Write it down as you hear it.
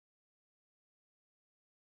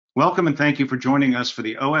Welcome and thank you for joining us for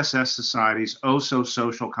the OSS Society's Oh So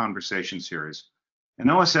Social Conversation Series. An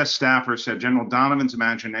OSS staffer said General Donovan's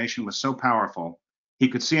imagination was so powerful, he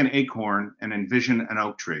could see an acorn and envision an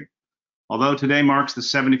oak tree. Although today marks the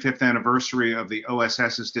 75th anniversary of the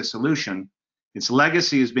OSS's dissolution, its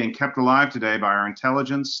legacy is being kept alive today by our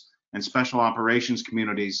intelligence and special operations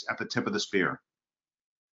communities at the tip of the spear.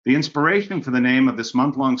 The inspiration for the name of this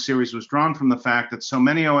month-long series was drawn from the fact that so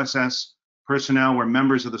many OSS personnel were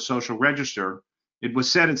members of the Social Register. It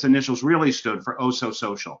was said its initials really stood for Oh So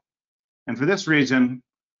Social. And for this reason,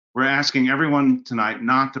 we're asking everyone tonight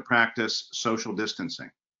not to practice social distancing.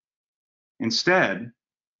 Instead,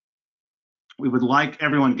 we would like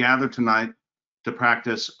everyone gathered tonight to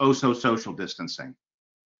practice Oh So Social distancing.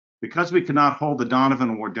 Because we could not hold the Donovan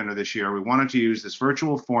Award dinner this year, we wanted to use this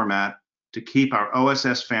virtual format to keep our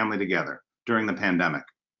OSS family together during the pandemic.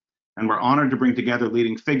 And we're honored to bring together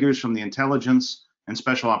leading figures from the intelligence and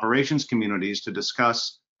special operations communities to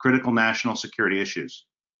discuss critical national security issues.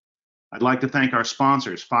 I'd like to thank our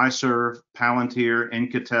sponsors, Fiserv, Palantir,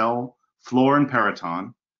 Incatel, Fluor, and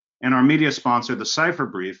Peraton, and our media sponsor, The Cipher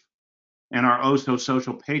Brief, and our Oh So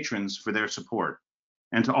Social patrons for their support.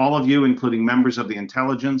 And to all of you, including members of the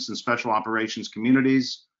intelligence and special operations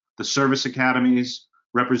communities, the service academies,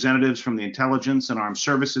 representatives from the intelligence and armed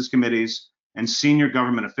services committees, and senior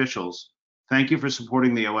government officials, thank you for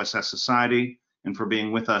supporting the OSS Society and for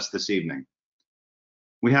being with us this evening.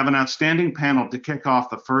 We have an outstanding panel to kick off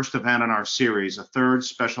the first event in our series, a third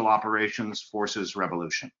Special Operations Forces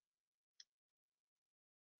Revolution.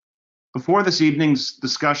 Before this evening's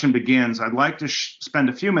discussion begins, I'd like to spend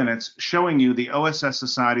a few minutes showing you the OSS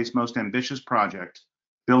Society's most ambitious project,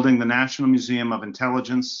 building the National Museum of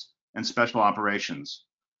Intelligence and Special Operations.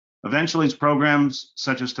 Eventually, its programs,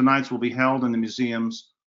 such as tonight's, will be held in the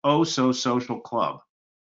museum's Oh So Social Club,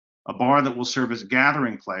 a bar that will serve as a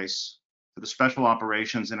gathering place for the special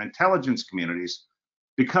operations and intelligence communities,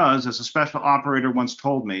 because, as a special operator once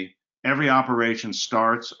told me, every operation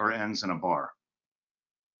starts or ends in a bar.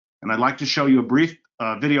 And I'd like to show you a brief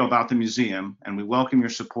video about the museum, and we welcome your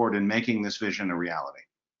support in making this vision a reality.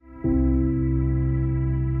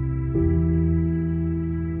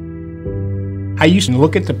 I used to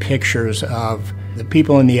look at the pictures of the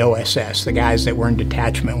people in the OSS, the guys that were in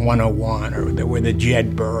Detachment 101, or that were the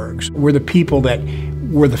Jed Bergs, were the people that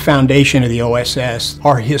were the foundation of the OSS,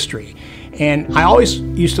 our history. And I always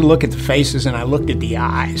used to look at the faces and I looked at the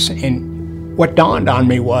eyes. And what dawned on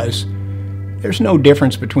me was, there's no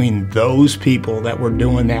difference between those people that were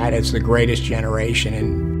doing that as the greatest generation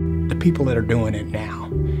and the people that are doing it now.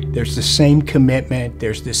 There's the same commitment,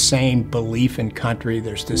 there's the same belief in country,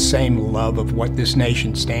 there's the same love of what this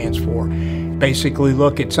nation stands for. Basically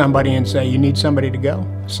look at somebody and say, you need somebody to go?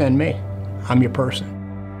 Send me. I'm your person.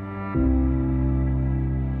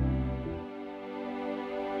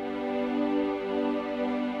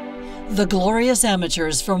 The glorious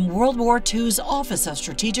amateurs from World War II's Office of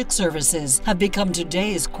Strategic Services have become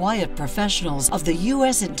today's quiet professionals of the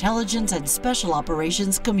U.S. intelligence and special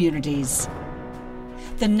operations communities.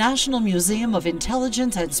 The National Museum of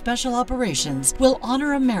Intelligence and Special Operations will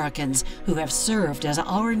honor Americans who have served as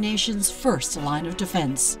our nation's first line of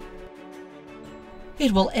defense.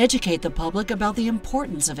 It will educate the public about the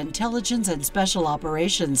importance of intelligence and special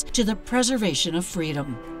operations to the preservation of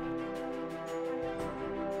freedom,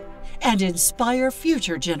 and inspire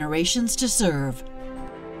future generations to serve.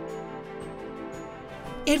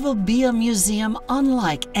 It will be a museum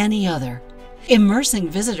unlike any other, immersing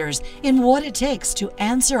visitors in what it takes to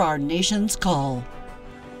answer our nation's call.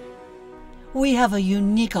 We have a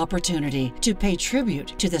unique opportunity to pay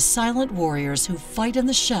tribute to the silent warriors who fight in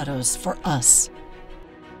the shadows for us.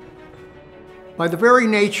 By the very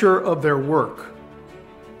nature of their work,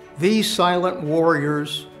 these silent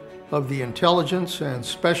warriors of the intelligence and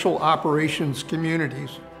special operations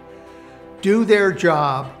communities do their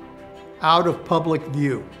job out of public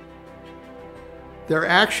view. Their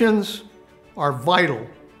actions are vital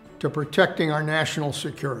to protecting our national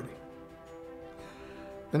security.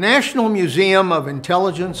 The National Museum of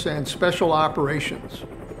Intelligence and Special Operations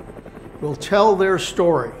will tell their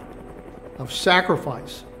story of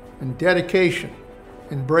sacrifice and dedication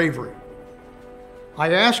and bravery.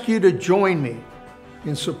 I ask you to join me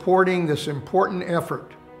in supporting this important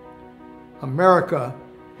effort. America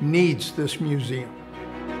needs this museum.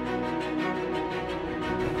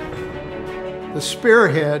 The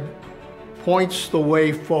spearhead points the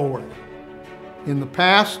way forward in the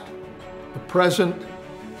past, the present,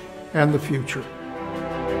 and the future.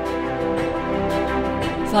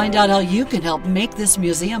 Find out how you can help make this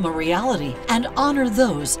museum a reality and honor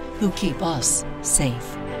those who keep us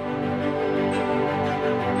safe.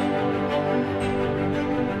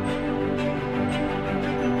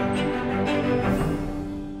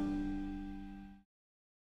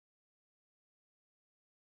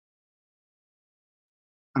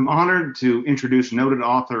 I'm honored to introduce noted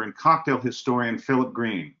author and cocktail historian Philip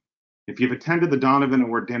Green. If you've attended the Donovan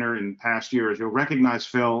Award dinner in past years, you'll recognize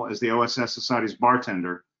Phil as the OSS Society's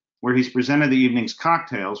bartender, where he's presented the evening's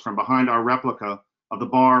cocktails from behind our replica of the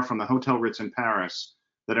bar from the Hotel Ritz in Paris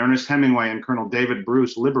that Ernest Hemingway and Colonel David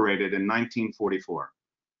Bruce liberated in 1944.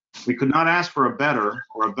 We could not ask for a better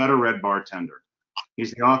red bartender. He's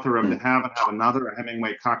the author of To Have and Have Another, a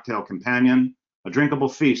Hemingway cocktail companion, A Drinkable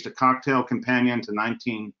Feast, a cocktail companion to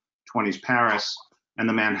 1920s Paris, and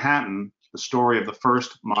The Manhattan, the story of the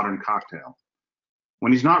first modern cocktail.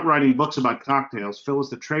 When he's not writing books about cocktails, Phil is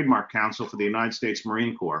the trademark counsel for the United States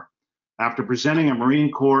Marine Corps. After presenting a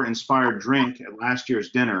Marine Corps-inspired drink at last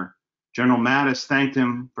year's dinner, General Mattis thanked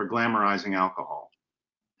him for glamorizing alcohol.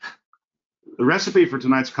 The recipe for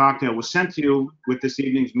tonight's cocktail was sent to you with this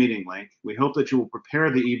evening's meeting link. We hope that you will prepare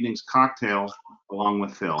the evening's cocktail along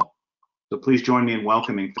with Phil. So please join me in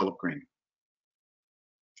welcoming Philip Green.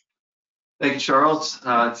 Thank you, Charles.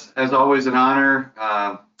 It's, as always, an honor.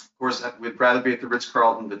 Of course, we'd rather be at the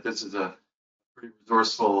Ritz-Carlton, but this is a pretty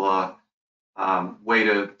resourceful way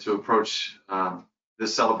to approach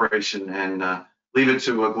this celebration and leave it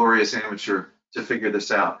to a glorious amateur to figure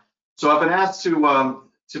this out. So I've been asked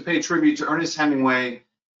to pay tribute to Ernest Hemingway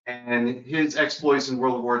and his exploits in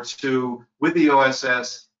World War II with the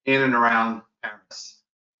OSS in and around Paris.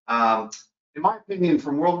 In my opinion,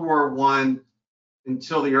 from World War I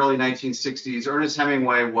until the early 1960s, Ernest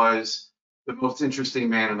Hemingway was the most interesting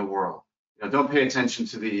man in the world. You know, don't pay attention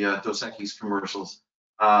to the Dos Equis commercials.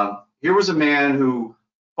 Here was a man who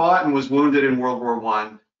fought and was wounded in World War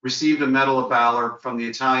I, received a Medal of Valor from the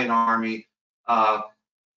Italian Army.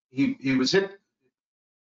 He was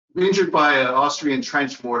injured by an Austrian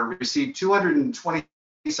trench mortar, received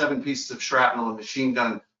 227 pieces of shrapnel and machine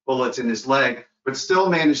gun bullets in his leg, but still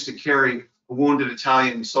managed to carry a wounded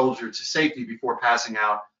Italian soldier to safety before passing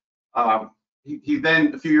out. He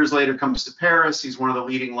then, a few years later, comes to Paris. He's one of the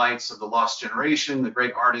leading lights of the Lost Generation, the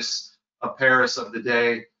great artists of Paris of the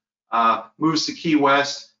day. Moves to Key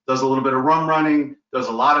West, does a little bit of rum running, does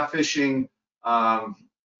a lot of fishing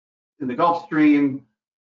in the Gulf Stream.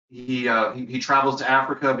 He travels to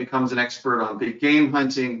Africa, becomes an expert on big game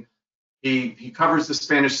hunting. He covers the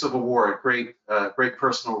Spanish Civil War at great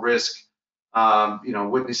personal risk,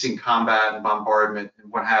 witnessing combat and bombardment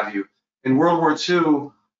and what have you. In World War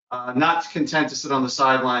II, not content to sit on the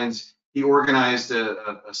sidelines, he organized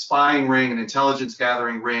a spying ring, an intelligence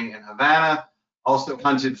gathering ring in Havana, also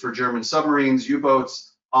hunted for German submarines,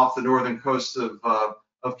 U-boats off the northern coast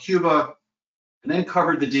of Cuba, and then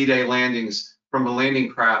covered the D-Day landings from a landing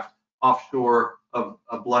craft offshore of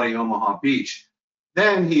bloody Omaha Beach.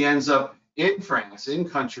 Then he ends up in France, in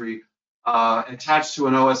country, attached to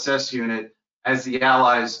an OSS unit as the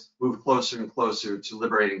Allies move closer and closer to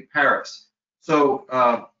liberating Paris.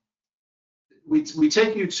 So we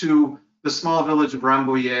take you to the small village of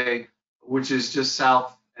Rambouillet, which is just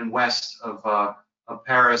south and west of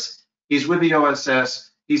Paris. He's with the OSS.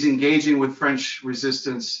 He's engaging with French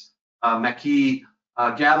resistance, Maquis,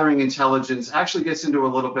 gathering intelligence, actually gets into a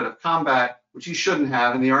little bit of combat, which he shouldn't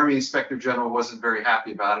have, and the Army Inspector General wasn't very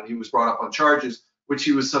happy about it. He was brought up on charges, which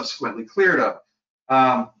he was subsequently cleared of.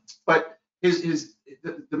 But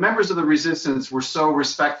the members of the resistance were so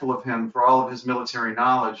respectful of him for all of his military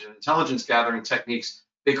knowledge and intelligence gathering techniques,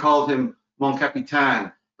 they called him Mon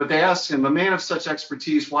Capitaine. But they asked him, a man of such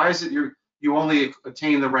expertise, why is it you only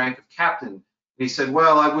attain the rank of captain? And he said,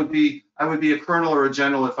 well, I would be a colonel or a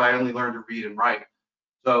general if I only learned to read and write.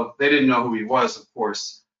 So they didn't know who he was, of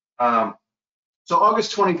course. So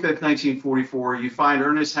August 25th, 1944, you find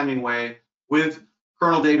Ernest Hemingway with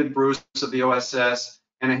Colonel David Bruce of the OSS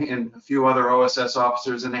and a few other OSS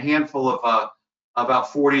officers and a handful of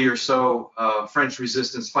about 40 or so French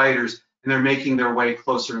resistance fighters, and they're making their way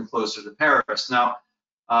closer and closer to Paris. Now,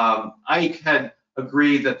 Ike had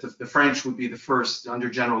agreed that the French would be the first under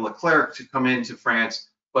General Leclerc to come into France,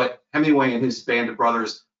 but Hemingway and his band of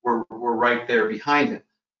brothers were right there behind him.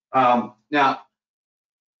 Now,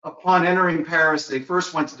 upon entering Paris, they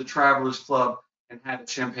first went to the Travelers Club and had a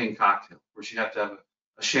champagne cocktail, where you have to have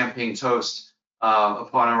a champagne toast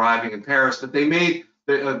upon arriving in Paris. But they made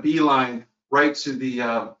a beeline right to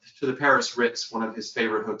the Paris Ritz, one of his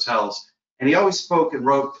favorite hotels. And he always spoke and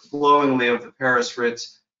wrote glowingly of the Paris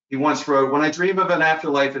Ritz. He once wrote, "When I dream of an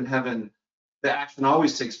afterlife in heaven, the action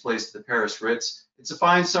always takes place at the Paris Ritz. It's a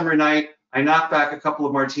fine summer night. I knock back a couple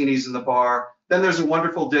of martinis in the bar. Then there's a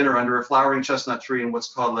wonderful dinner under a flowering chestnut tree in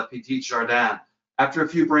what's called Le Petit Jardin. After a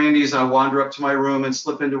few brandies, I wander up to my room and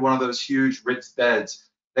slip into one of those huge Ritz beds.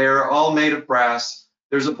 They are all made of brass.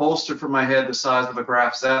 There's a bolster for my head the size of a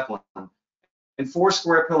Graf Zeppelin. and 4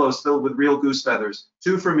 square pillows filled with real goose feathers,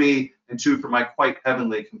 2 for me and 2 for my quite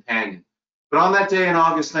heavenly companion. But on that day in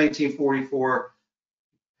August 1944,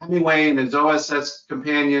 Hemingway and his OSS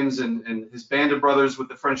companions and his band of brothers with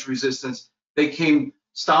the French resistance, they came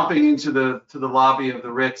stomping into the lobby of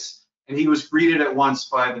the Ritz, and he was greeted at once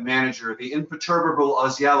by the manager, the imperturbable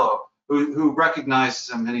Oziello, who recognizes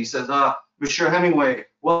him, and he says, Monsieur Hemingway,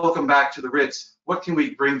 welcome back to the Ritz. What can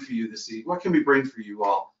we bring for you this evening? What can we bring for you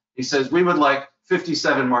all? He says, we would like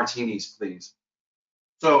 57 martinis, please.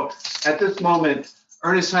 So at this moment,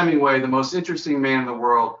 Ernest Hemingway, the most interesting man in the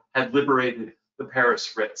world, had liberated the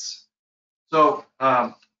Paris Ritz. So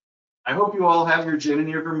I hope you all have your gin and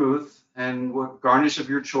your vermouth and what garnish of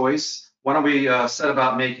your choice. Why don't we set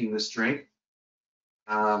about making this drink?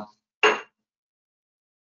 Now,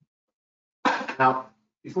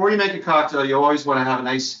 before you make a cocktail, you always want to have a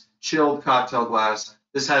nice chilled cocktail glass.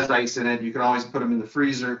 This has ice in it. You can always put them in the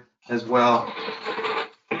freezer as well.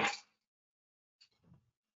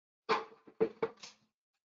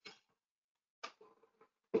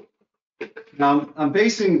 Now, I'm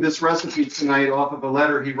basing this recipe tonight off of a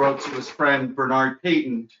letter he wrote to his friend Bernard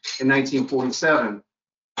Peyton in 1947.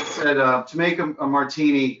 He said, to make a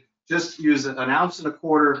martini, just use 1.25 ounces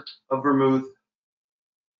of vermouth.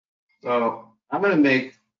 So I'm going to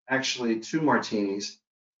make actually 2 martinis.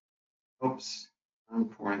 Oops, I'm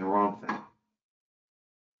pouring the wrong thing.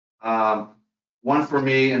 One for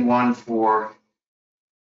me and one for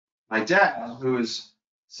my dad, who is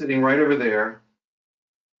sitting right over there.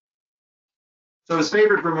 So his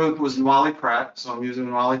favorite vermouth was Noilly Prat, so I'm using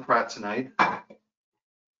Noilly Prat tonight.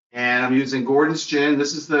 And I'm using Gordon's Gin.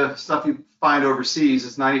 This is the stuff you find overseas.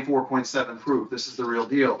 It's 94.7 proof. This is the real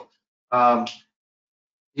deal.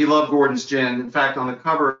 He loved Gordon's Gin. In fact, on the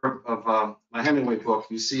cover of my Hemingway book,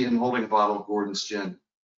 you see him holding a bottle of Gordon's Gin.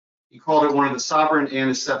 He called it one of the sovereign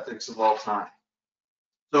antiseptics of all time.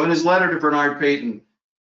 So in his letter to Bernard Peyton,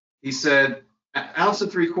 he said, 1.75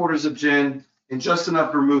 ounces of gin and just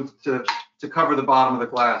enough vermouth to cover the bottom of the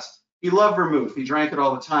glass. He loved vermouth. He drank it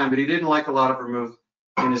all the time, but he didn't like a lot of vermouth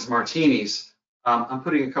in his martinis. I'm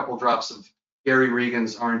putting a couple drops of Gary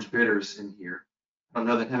Regan's Orange Bitters in here. I don't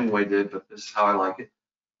know that Hemingway did, but this is how I like it.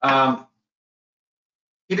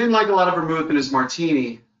 He didn't like a lot of vermouth in his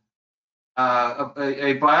martini.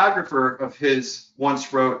 A biographer of his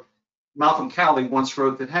once wrote, Malcolm Cowley once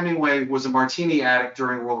wrote that Hemingway was a martini addict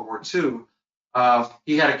during World War II.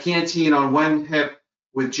 He had a canteen on one hip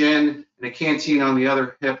with gin and a canteen on the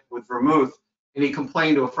other hip with vermouth. And he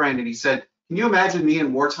complained to a friend and he said, can you imagine me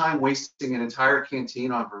in wartime wasting an entire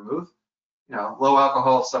canteen on vermouth? You know, low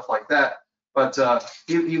alcohol, stuff like that. But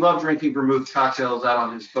he loved drinking vermouth cocktails out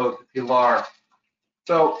on his boat, the Pilar.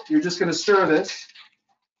 So you're just going to stir this.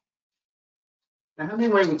 Now,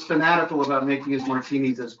 Hemingway was fanatical about making his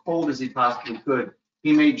martinis as cold as he possibly could.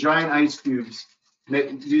 He made giant ice cubes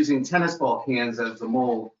using tennis ball cans as the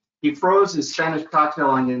mold. He froze his Spanish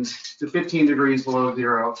cocktail onions to 15 degrees below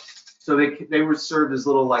zero, so they were served as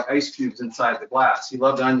little like ice cubes inside the glass. He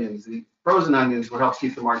loved onions. The frozen onions would help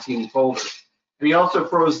keep the martini colder. And he also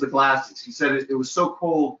froze the glasses. He said it was so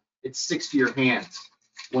cold it sticks to your hands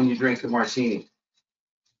when you drink the martini.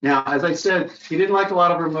 Now, as I said, he didn't like a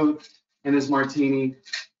lot of vermouth in his martini.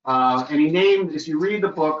 And he named, if you read the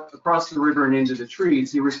book, Across the River and Into the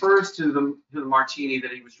Trees, he refers to the martini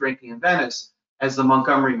that he was drinking in Venice as the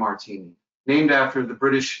Montgomery Martini, named after the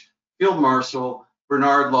British Field Marshal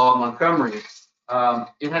Bernard Law Montgomery.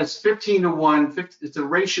 It has 15 to 1, it's a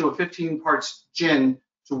ratio of 15 parts gin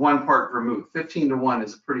to 1 part vermouth. 15 to 1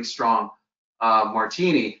 is a pretty strong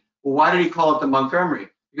martini. Well, why did he call it the Montgomery?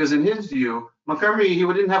 Because in his view, Montgomery, he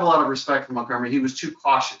didn't have a lot of respect for Montgomery. He was too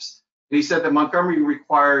cautious. And he said that Montgomery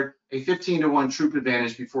required a 15 to 1 troop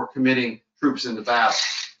advantage before committing troops into battle.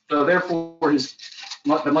 So therefore,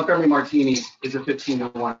 the Montgomery Martini is a 15 to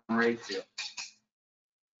 1 ratio.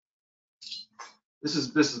 This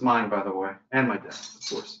is mine, by the way, and my dad's, of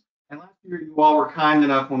course. And last year, you all were kind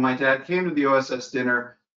enough when my dad came to the OSS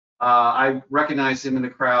dinner. I recognized him in the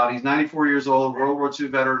crowd. He's 94 years old, World War II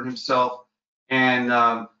veteran himself,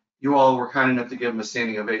 and you all were kind enough to give him a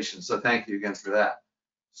standing ovation. So thank you again for that.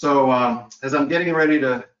 So as I'm getting ready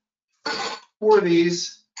to pour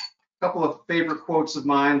these, a couple of favorite quotes of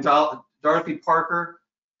mine. Dorothy Parker,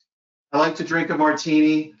 I like to drink a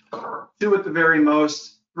martini, 2 at the very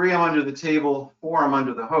most, 3 I'm under the table, 4 I'm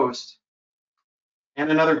under the host.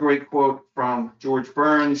 And another great quote from George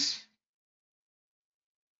Burns,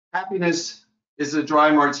 happiness is a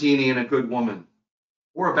dry martini and a good woman,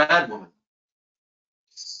 or a bad woman.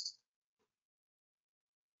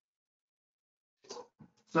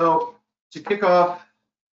 So to kick off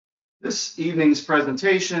this evening's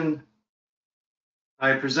presentation,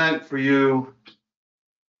 I present for you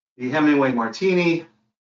the Hemingway Martini,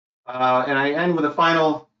 and I end with a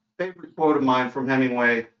final favorite quote of mine from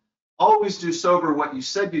Hemingway: "Always do sober what you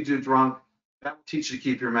said you do drunk. That will teach you to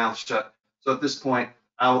keep your mouth shut." So at this point,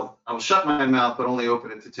 I'll shut my mouth, but only open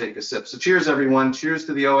it to take a sip. So cheers, everyone. Cheers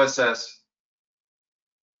to the OSS.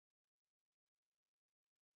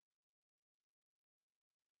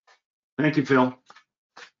 Thank you, Phil.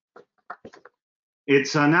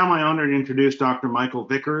 It's now my honor to introduce Dr. Michael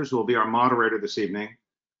Vickers, who will be our moderator this evening.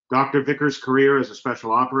 Dr. Vickers' career as a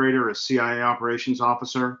special operator, as CIA operations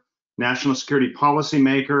officer, national security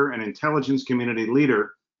policymaker, and intelligence community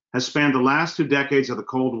leader has spanned the last 2 decades of the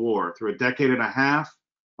Cold War through a decade and a half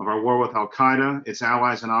of our war with Al-Qaeda, its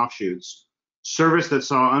allies and offshoots, service that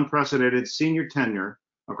saw unprecedented senior tenure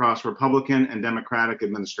across Republican and Democratic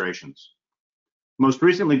administrations. Most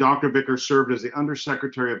recently, Dr. Vickers served as the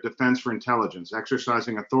Undersecretary of Defense for Intelligence,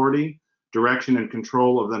 exercising authority, direction, and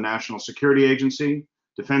control of the National Security Agency,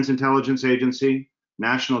 Defense Intelligence Agency,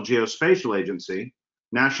 National Geospatial Agency,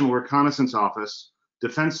 National Reconnaissance Office,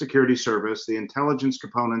 Defense Security Service, the intelligence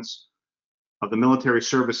components of the military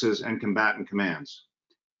services, and combatant commands.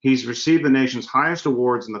 He's received the nation's highest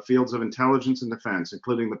awards in the fields of intelligence and defense,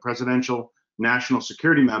 including the Presidential National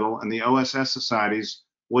Security Medal and the OSS Society's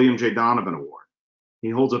William J. Donovan Award. He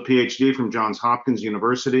holds a PhD from Johns Hopkins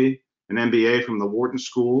University, an MBA from the Wharton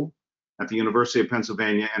School at the University of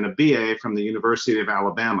Pennsylvania, and a BA from the University of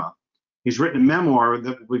Alabama. He's written a memoir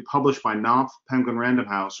that will be published by Knopf Penguin Random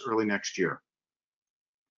House early next year.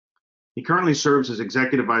 He currently serves as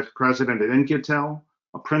Executive Vice President at In-Q-Tel,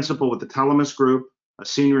 a principal with the Telemus Group, a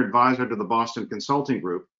senior advisor to the Boston Consulting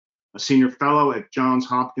Group, a senior fellow at Johns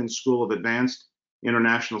Hopkins School of Advanced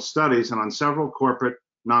International Studies, and on several corporate,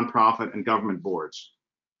 nonprofit, and government boards.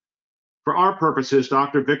 For our purposes,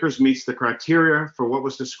 Dr. Vickers meets the criteria for what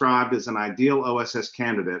was described as an ideal OSS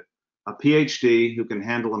candidate, a PhD who can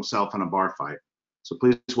handle himself in a bar fight. So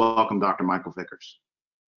please welcome Dr. Michael Vickers.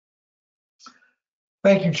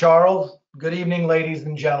 Thank you, Charles. Good evening, ladies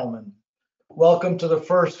and gentlemen. Welcome to the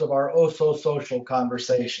first of our Oh-So-Social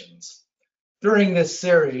conversations. During this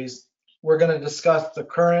series, we're going to discuss the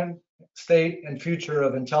current state and future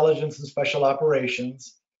of intelligence and special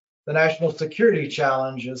operations, the national security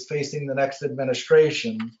challenges facing the next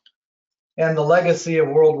administration, and the legacy of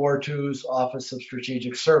World War II's Office of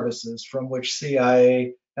Strategic Services, from which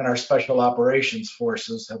CIA and our special operations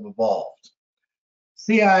forces have evolved.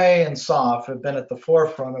 CIA and SOF have been at the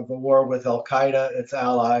forefront of the war with Al-Qaeda, its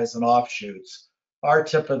allies, and offshoots, our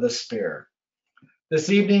tip of the spear. This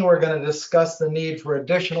evening, we're going to discuss the need for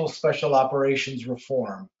additional special operations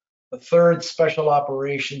reform, the third special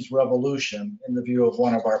operations revolution, in the view of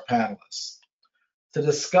one of our panelists. To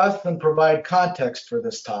discuss and provide context for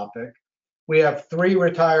this topic, we have 3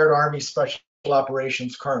 retired Army Special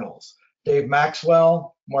Operations colonels, Dave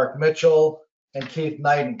Maxwell, Mark Mitchell, and Keith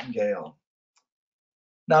Nightingale.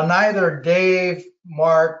 Now, neither Dave,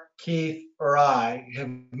 Mark, Keith, or I have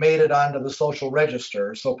made it onto the social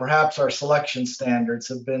register, so perhaps our selection standards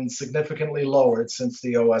have been significantly lowered since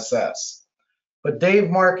the OSS. But Dave,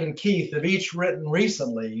 Mark, and Keith have each written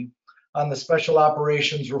recently on the special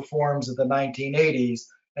operations reforms of the 1980s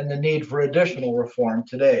and the need for additional reform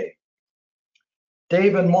today.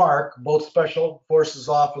 Dave and Mark, both special forces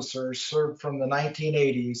officers, served from the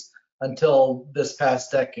 1980s until this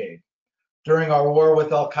past decade. During our war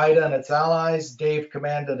with Al-Qaeda and its allies, Dave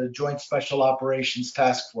commanded a joint special operations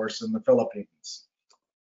task force in the Philippines.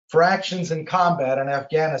 For actions in combat in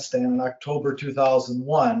Afghanistan in October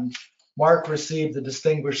 2001, Mark received the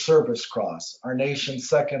Distinguished Service Cross, our nation's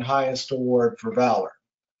second highest award for valor.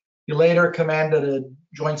 He later commanded a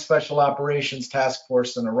Joint Special Operations Task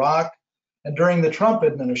Force in Iraq, and during the Trump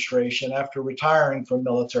administration, after retiring from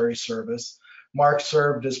military service, Mark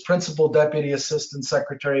served as Principal Deputy Assistant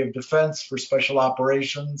Secretary of Defense for Special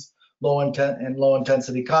Operations, Low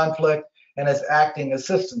Intensity Conflict, and as Acting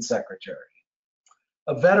Assistant Secretary.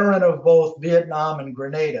 A veteran of both Vietnam and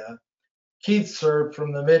Grenada, Keith served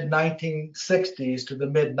from the mid-1960s to the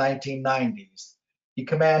mid-1990s. He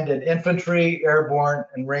commanded infantry, airborne,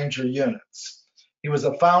 and ranger units. He was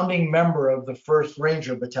a founding member of the 1st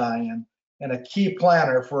Ranger Battalion and a key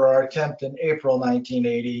planner for our attempt in April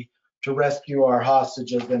 1980 to rescue our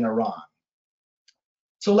hostages in Iran.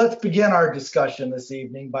 So let's begin our discussion this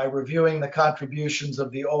evening by reviewing the contributions of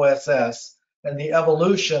the OSS and the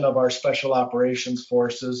evolution of our special operations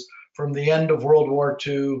forces from the end of World War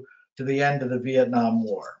II to the end of the Vietnam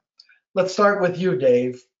War. Let's start with you,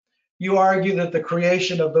 Dave. You argue that the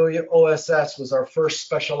creation of the OSS was our first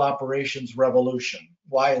special operations revolution.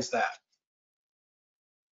 Why is that?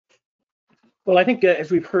 Well, I think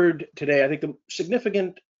as we've heard today, I think the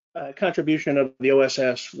significant contribution of the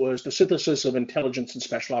OSS was the synthesis of intelligence and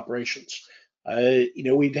special operations.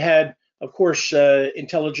 We'd had, of course,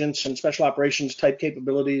 intelligence and special operations type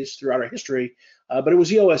capabilities throughout our history, but it was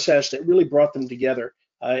the OSS that really brought them together.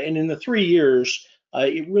 And in the 3 years,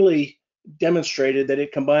 it really demonstrated that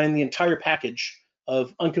it combined the entire package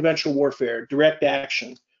of unconventional warfare, direct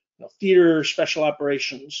action, theater special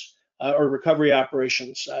operations, or recovery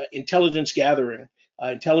operations, intelligence gathering,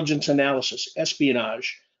 intelligence analysis,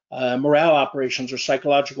 espionage, morale operations or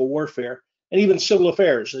psychological warfare, and even civil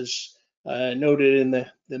affairs, as noted in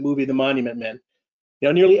the movie The Monument Men.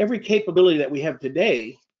 Nearly every capability that we have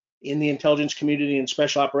today in the intelligence community and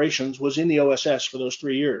special operations was in the OSS for those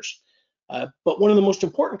 3 years. But one of the most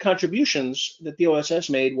important contributions that the OSS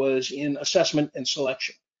made was in assessment and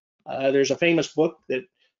selection. There's a famous book that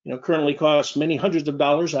currently costs many hundreds of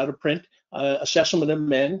dollars out of print, Assessment of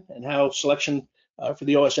Men and how selection for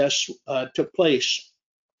the OSS took place.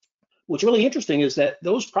 What's really interesting is that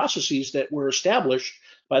those processes that were established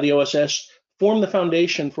by the OSS form the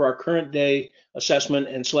foundation for our current day assessment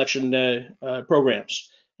and selection programs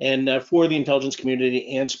and for the intelligence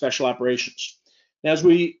community and special operations. Now, as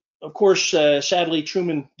we, of course, sadly,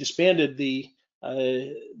 Truman disbanded the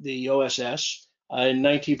OSS. In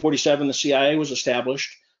 1947, the CIA was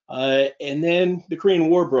established, and then the Korean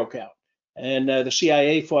War broke out. And the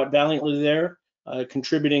CIA fought valiantly there,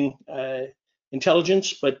 contributing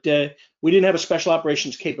intelligence, but we didn't have a special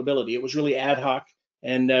operations capability. It was really ad hoc,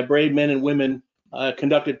 and brave men and women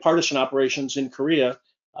conducted partisan operations in Korea,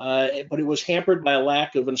 but it was hampered by a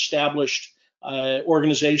lack of an established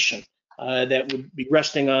organization that would be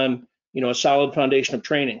resting on a solid foundation of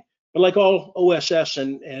training. But like all OSS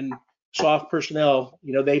and SOF personnel,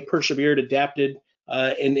 they persevered, adapted,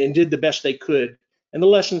 and did the best they could. And the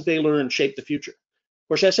lessons they learned shaped the future. Of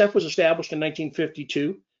course, SF was established in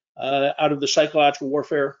 1952 out of the Psychological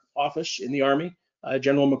Warfare Office in the Army,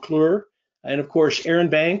 General McClure. And of course, Aaron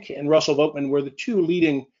Bank and Russell Vogtman were the two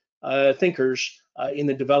leading thinkers in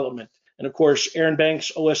the development. And of course, Aaron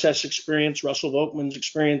Bank's OSS experience, Russell Vogtman's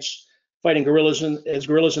experience fighting guerrillas as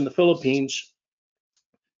guerrillas in the Philippines,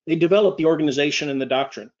 they developed the organization and the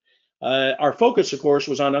doctrine. Our focus, of course,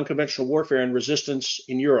 was on unconventional warfare and resistance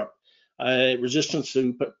in Europe, resistance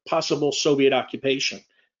to possible Soviet occupation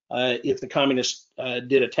if the communists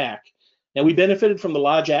did attack. Now, we benefited from the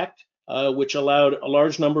Lodge Act, which allowed a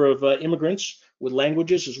large number of immigrants with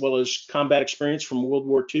languages as well as combat experience from World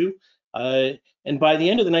War II. And by the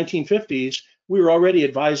end of the 1950s, we were already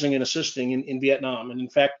advising and assisting in Vietnam. And in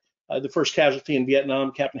fact, the first casualty in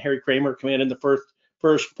Vietnam, Captain Harry Kramer, commanding the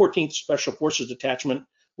first 14th Special Forces Detachment,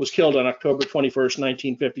 was killed on October 21st,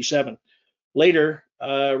 1957. Later,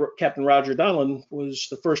 Captain Roger Donlin was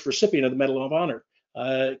the first recipient of the Medal of Honor,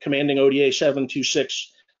 commanding ODA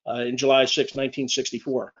 726 in July 6,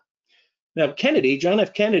 1964. Now, John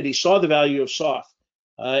F. Kennedy saw the value of SOF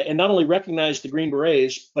and not only recognized the Green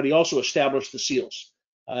Berets, but he also established the SEALs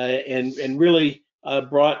and really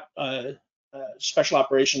brought special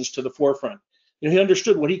operations to the forefront. He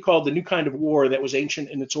understood what he called the new kind of war that was ancient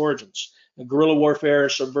in its origins: guerrilla warfare,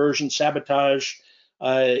 subversion, sabotage,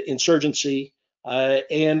 insurgency,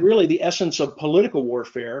 and really the essence of political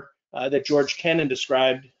warfare that George Kennan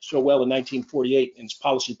described so well in 1948 in his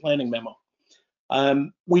policy planning memo.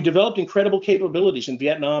 We developed incredible capabilities in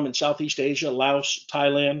Vietnam and Southeast Asia, Laos,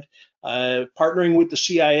 Thailand, partnering with the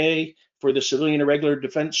CIA for the Civilian Irregular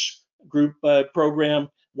Defense Group program,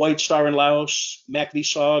 White Star in Laos,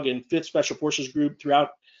 MACV-SOG, and 5th Special Forces Group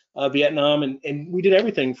throughout Vietnam. And we did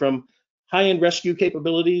everything from high-end rescue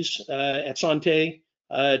capabilities at Son Tay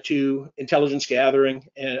to intelligence gathering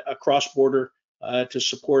across border to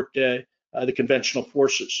support the conventional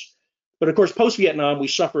forces. But of course, post-Vietnam, we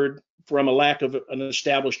suffered from a lack of an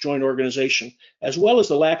established joint organization, as well as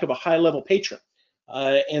the lack of a high-level patron,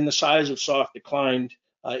 and the size of SOF declined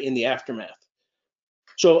in the aftermath.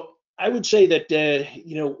 So I would say that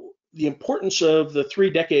the importance of the 3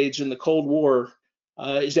 decades in the Cold War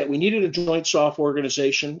is that we needed a joint SOF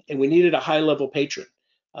organization and we needed a high-level patron.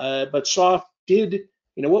 But SOF did,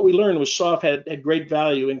 what we learned was SOF had great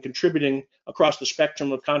value in contributing across the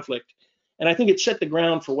spectrum of conflict. And I think it set the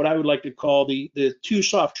ground for what I would like to call the 2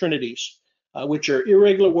 SOF trinities, which are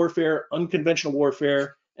irregular warfare, unconventional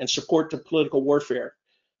warfare, and support to political warfare.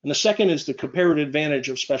 And the second is the comparative advantage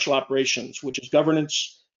of special operations, which is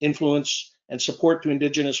governance, influence, and support to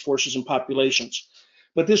indigenous forces and populations.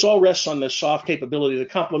 But this all rests on the SOF capability, the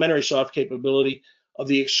complementary SOF capability of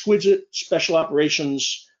the exquisite special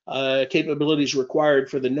operations capabilities required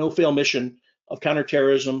for the no-fail mission of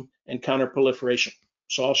counterterrorism and counterproliferation.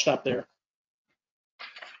 So I'll stop there.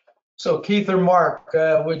 So Keith or Mark,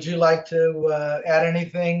 would you like to add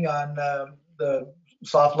anything on the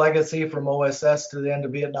soft legacy from OSS to the end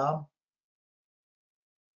of Vietnam?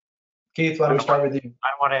 Keith, why don't we start with you? I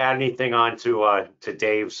don't want to add anything on to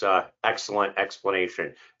Dave's excellent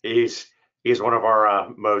explanation. He's one of our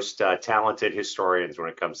most talented historians when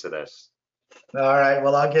it comes to this. All right,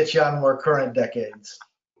 well, I'll get you on more current decades.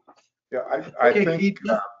 Yeah, I Okay, think Keith.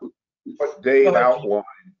 what Dave Go ahead. outlined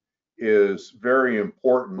is very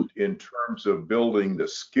important in terms of building the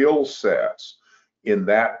skill sets in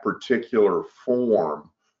that particular form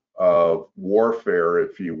of warfare,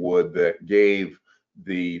 if you would, that gave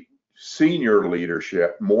the senior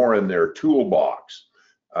leadership more in their toolbox.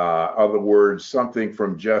 Other words, something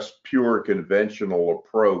from just pure conventional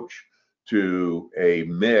approach to a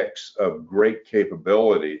mix of great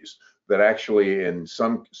capabilities that actually in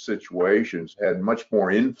some situations had much more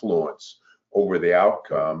influence over the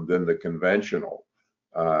outcome than the conventional.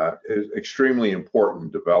 Is extremely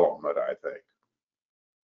important development, I think.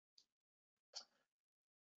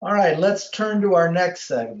 All right, let's turn to our next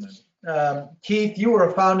segment. Keith, you were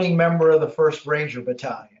a founding member of the 1st Ranger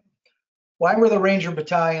Battalion. Why were the Ranger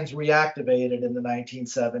Battalions reactivated in the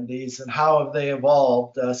 1970s, and how have they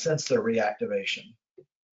evolved since their reactivation?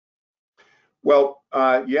 Well,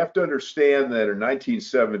 you have to understand that in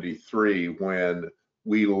 1973, when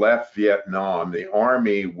we left Vietnam, the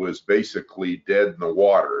Army was basically dead in the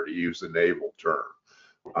water, to use a naval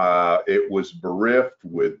term. It was bereft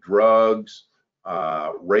with drugs,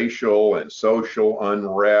 racial and social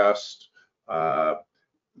unrest.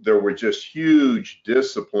 There were just huge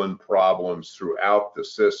discipline problems throughout the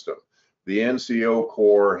system. The NCO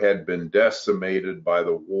Corps had been decimated by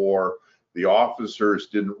the war. The officers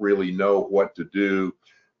didn't really know what to do.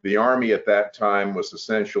 The Army at that time was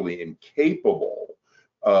essentially incapable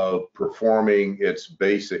of performing its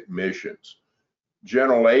basic missions.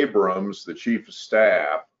 General Abrams, the Chief of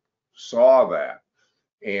Staff, saw that,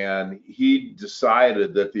 and he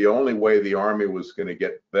decided that the only way the Army was going to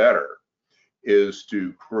get better is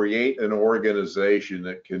to create an organization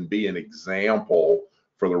that can be an example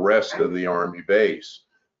for the rest of the Army base.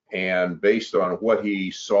 And based on what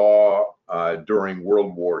he saw during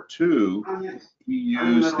World War II, he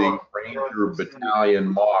used the Ranger Battalion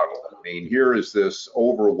model. I mean, here is this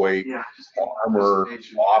overweight armor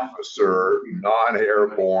officer,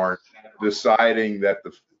 non-airborne, deciding that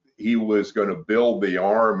he was going to build the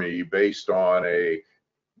Army based on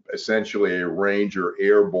essentially a Ranger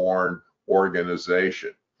airborne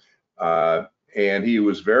organization. And he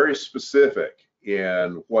was very specific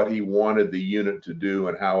in what he wanted the unit to do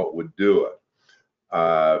and how it would do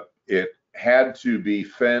it. It had to be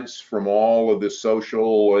fenced from all of the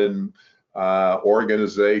social and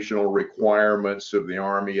organizational requirements of the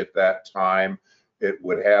Army at that time. It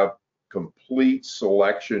would have complete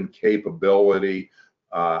selection capability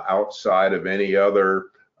outside of any other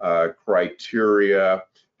criteria.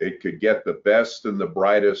 It could get the best and the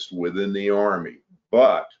brightest within the Army,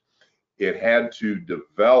 but it had to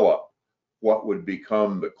develop what would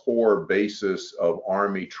become the core basis of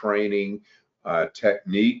Army training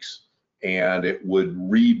techniques, and it would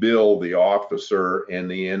rebuild the officer and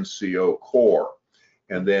the NCO Corps.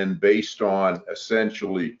 And then based on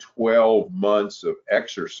essentially 12 months of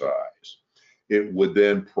exercise, it would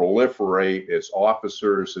then proliferate its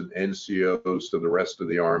officers and NCOs to the rest of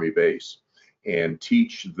the Army base and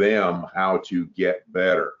teach them how to get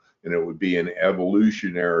better. And it would be an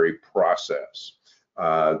evolutionary process.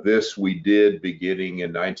 This we did beginning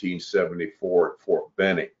in 1974 at Fort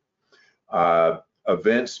Benning.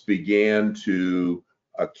 Events began to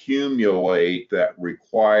accumulate that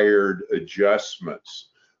required adjustments.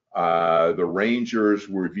 The Rangers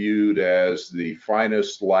were viewed as the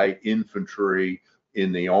finest light infantry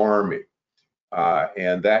in the Army.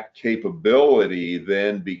 And that capability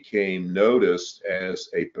then became noticed as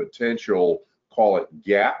a potential, call it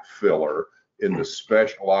gap filler, in the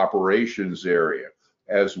special operations area.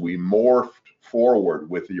 As we morphed forward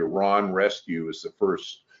with the Iran rescue as the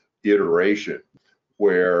first iteration,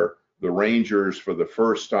 where the Rangers, for the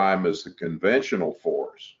first time as a conventional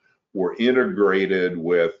force, were integrated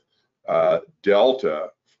with Delta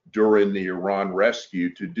during the Iran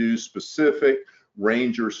rescue to do specific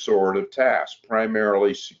Ranger sort of tasks,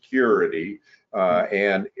 primarily security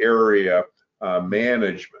and area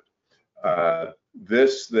management.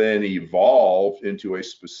 This then evolved into a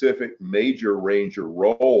specific major Ranger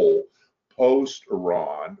role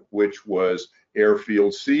post-Iran, which was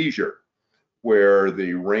airfield seizure, where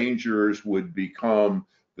the Rangers would become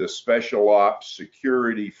the special ops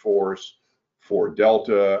security force for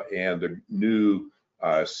Delta and the new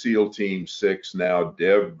SEAL Team 6, now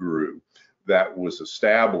DevGru, that was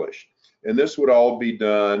established. And this would all be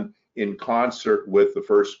done in concert with the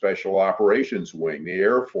 1st Special Operations Wing, the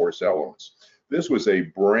Air Force elements. This was a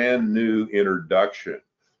brand new introduction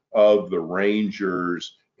of the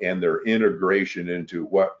Rangers and their integration into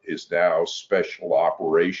what is now Special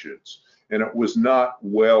Operations. And it was not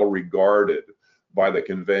well regarded by the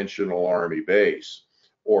conventional Army base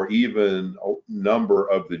or even a number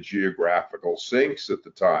of the geographical sinks at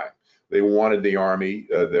the time. They wanted the Army,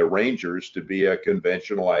 the Rangers, to be a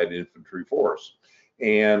conventional light infantry force.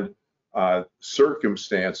 And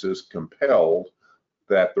circumstances compelled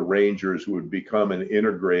that the Rangers would become an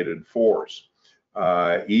integrated force.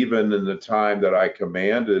 Even in the time that I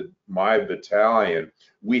commanded my battalion,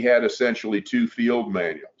 we had essentially 2 field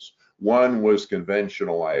manuals. One was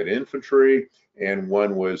conventional light infantry and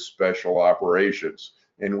one was special operations.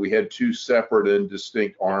 And we had 2 separate and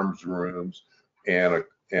distinct arms rooms and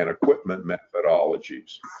equipment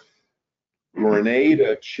methodologies.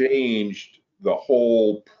 Grenada changed the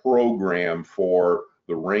whole program for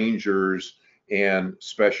the Rangers and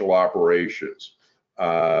special operations.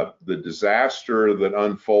 The disaster that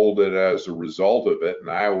unfolded as a result of it, and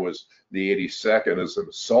I was the 82nd as an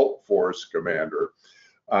assault force commander,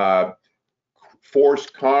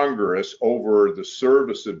 forced Congress over the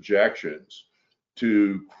service objections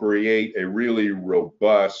to create a really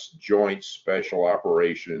robust Joint Special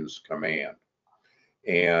Operations Command.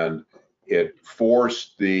 And it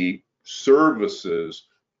forced the services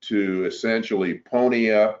to essentially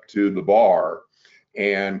pony up to the bar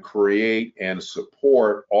and create and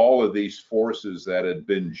support all of these forces that had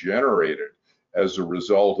been generated as a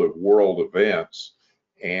result of world events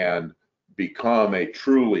and become a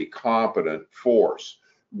truly competent force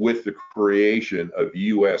with the creation of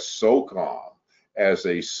US SOCOM as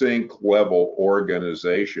a sync level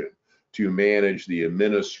organization to manage the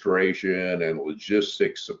administration and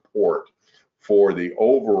logistics support for the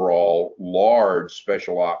overall large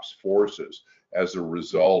special ops forces as a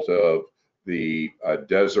result of the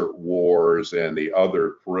desert wars and the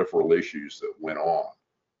other peripheral issues that went on.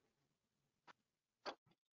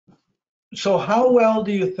 So how well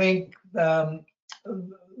do you think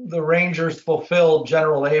the Rangers fulfilled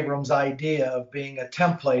General Abrams' idea of being a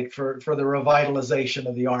template for the revitalization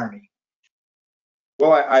of the Army?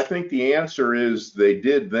 Well, I think the answer is they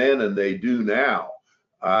did then and they do now.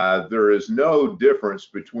 There is no difference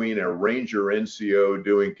between a Ranger NCO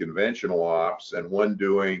doing conventional ops and one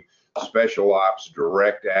doing special ops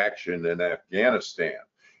direct action in Afghanistan.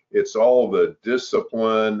 It's all the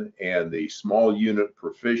discipline and the small unit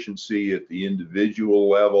proficiency at the individual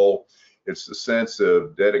level. It's the sense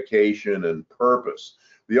of dedication and purpose.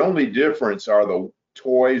 The only difference are the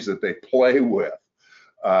toys that they play with.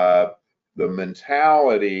 The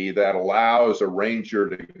mentality that allows a Ranger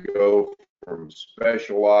to go from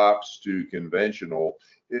special ops to conventional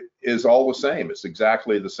is all the same. It's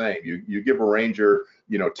exactly the same. You give a Ranger,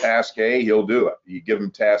 task A, he'll do it. You give him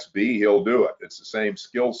task B, he'll do it. It's the same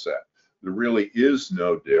skill set. There really is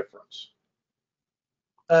no difference.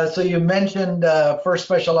 So you mentioned 1st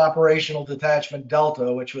Special Operational Detachment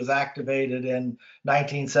Delta, which was activated in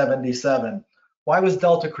 1977. Why was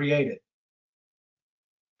Delta created?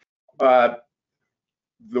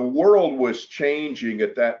 The world was changing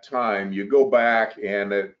at that time. You go back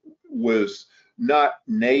and it was not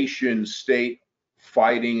nation state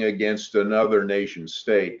fighting against another nation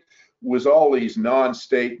state. It was all these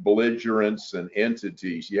non-state belligerents and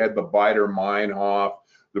entities. You had the Baader-Meinhof,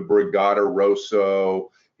 the Brigada Rosso,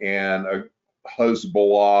 and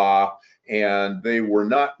Hezbollah, and they were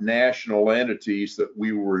not national entities that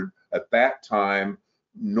we were at that time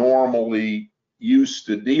normally used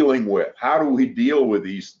to dealing with. How do we deal with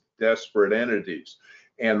these desperate entities?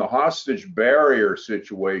 And the hostage barrier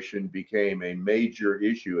situation became a major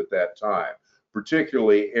issue at that time,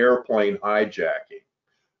 particularly airplane hijacking.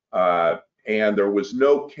 And there was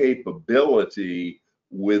no capability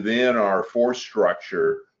within our force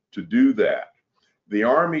structure to do that. The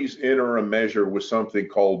Army's interim measure was something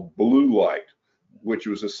called Blue Light, which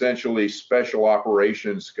was essentially special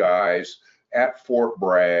operations guys at Fort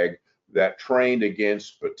Bragg that trained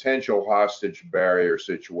against potential hostage barrier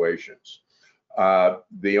situations.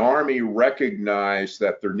 The Army recognized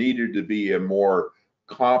that there needed to be a more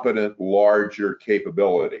competent, larger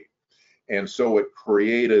capability. And so it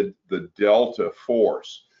created the Delta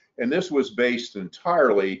Force. And this was based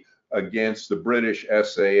entirely against the British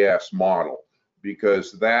SAS model,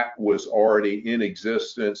 because that was already in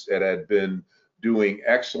existence. It had been doing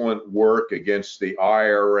excellent work against the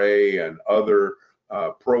IRA and other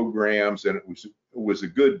programs, and it was a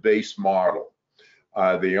good base model.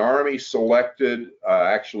 The Army selected,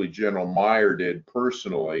 actually General Meyer did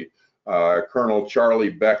personally, Colonel Charlie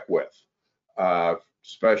Beckwith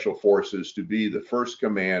Special Forces to be the first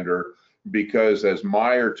commander, because as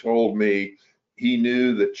Meyer told me, he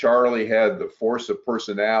knew that Charlie had the force of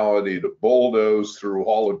personality to bulldoze through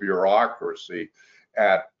all the bureaucracy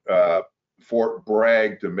at Fort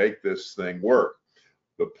Bragg to make this thing work.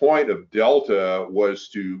 The point of Delta was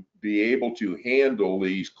to be able to handle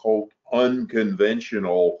these, quote,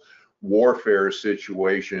 unconventional warfare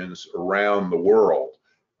situations around the world,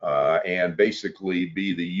 and basically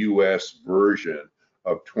be the U.S. version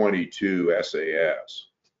of 22 SAS.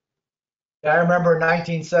 I remember in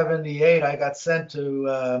 1978, I got sent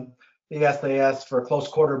to the SAS for close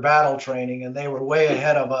quarter battle training, and they were way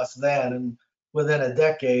ahead of us then. And within a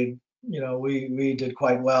decade, you know, we did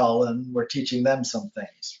quite well, and we're teaching them some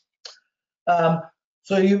things.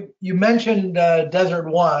 So you mentioned Desert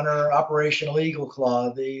One, or Operational Eagle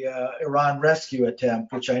Claw, the Iran rescue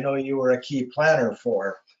attempt, which I know you were a key planner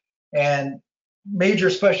for. And major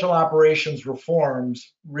special operations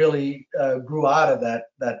reforms really grew out of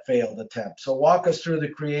that failed attempt. So walk us through the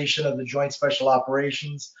creation of the Joint Special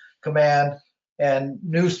Operations Command and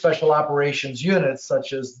new special operations units,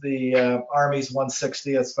 such as the Army's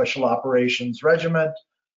 160th Special Operations Regiment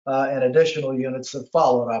and additional units that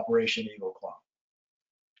followed Operation Eagle Claw.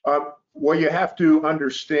 Well, you have to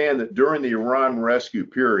understand that during the Iran rescue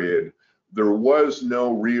period, there was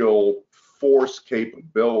no real force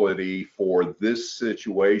capability for this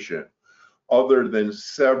situation other than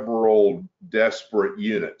several desperate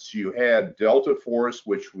units. You had Delta Force,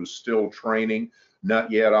 which was still training, not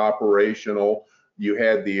yet operational. You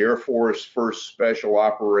had the Air Force 1st Special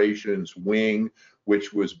Operations Wing,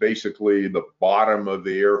 which was basically the bottom of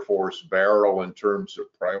the Air Force barrel in terms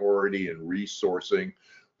of priority and resourcing.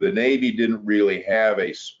 The Navy didn't really have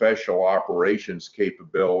a special operations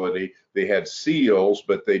capability. They had SEALs,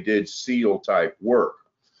 but they did SEAL type work.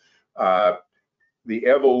 The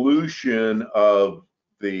evolution of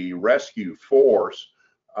the rescue force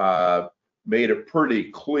made it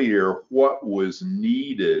pretty clear what was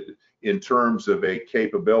needed in terms of a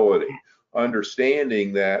capability,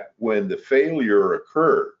 understanding that when the failure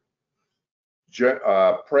occurred,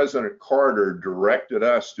 President Carter directed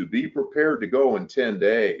us to be prepared to go in 10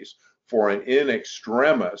 days for an in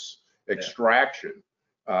extremis extraction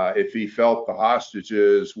if he felt the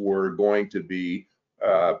hostages were going to be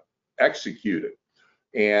executed.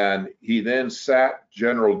 And he then sat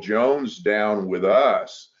General Jones down with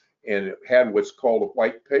us and had what's called a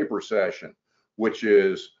white paper session, which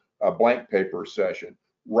is a blank paper session.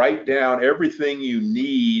 Write down everything you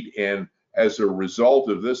need and as a result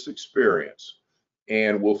of this experience,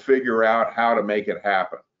 and we'll figure out how to make it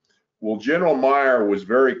happen. Well, General Meyer was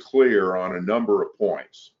very clear on a number of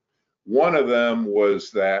points. One of them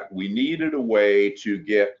was that we needed a way to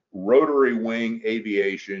get rotary wing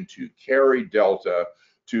aviation to carry Delta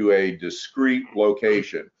to a discrete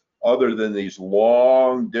location other than these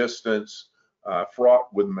long distance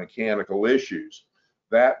fraught with mechanical issues.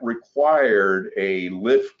 That required a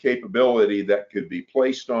lift capability that could be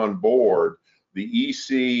placed on board the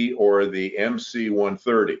EC or the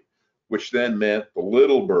MC-130, which then meant the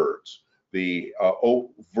Little Birds, the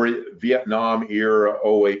Vietnam era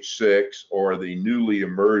OH-6, or the newly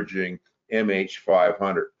emerging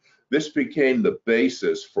MH-500. This became the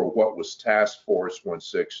basis for what was Task Force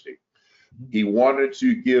 160. He wanted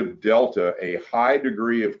to give Delta a high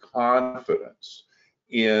degree of confidence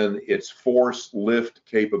in its force lift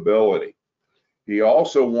capability. He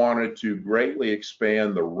also wanted to greatly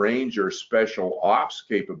expand the Ranger Special Ops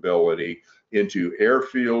capability into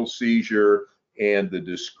airfield seizure and the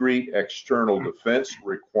discrete external defense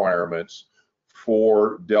requirements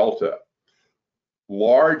for Delta.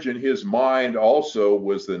 Large in his mind also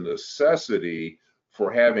was the necessity for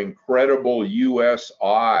having credible U.S.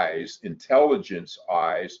 eyes, intelligence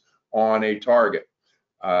eyes, on a target.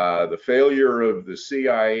 The failure of the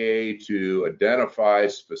CIA to identify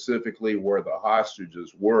specifically where the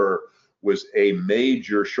hostages were was a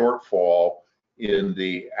major shortfall in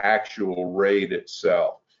the actual raid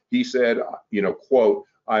itself. He said, you know, quote,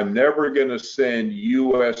 "I'm never going to send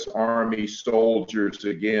U.S. Army soldiers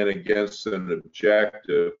again against an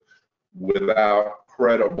objective without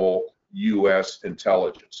credible U.S.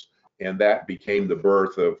 intelligence." And that became the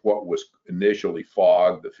birth of what was initially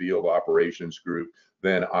FOG, the Field Operations Group,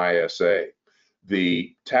 then ISA.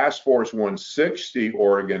 The Task Force 160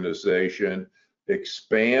 organization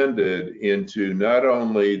expanded into not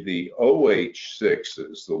only the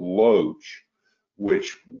OH-6s, the Loach,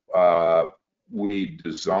 which we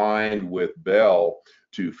designed with Bell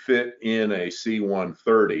to fit in a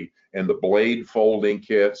C-130, and the blade folding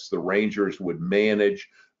kits, the Rangers would manage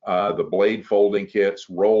the blade folding kits,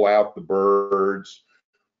 roll out the birds,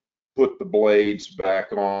 put the blades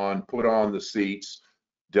back on, put on the seats.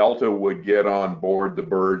 Delta would get on board the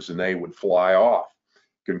birds and they would fly off.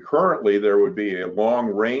 Concurrently, there would be a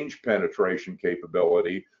long-range penetration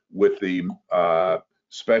capability with the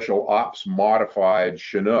special ops modified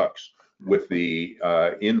Chinooks, with the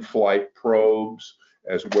in-flight probes,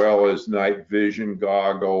 as well as night vision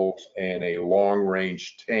goggles and a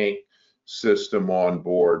long-range tank system on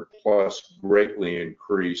board, plus greatly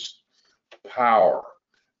increased power.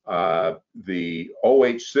 The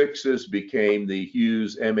OH-6s became the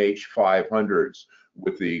Hughes MH-500s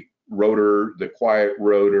with the rotor, the quiet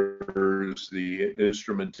rotors, the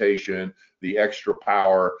instrumentation, the extra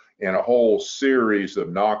power, and a whole series of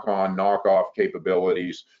knock-on, knock-off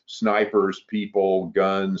capabilities, snipers, people,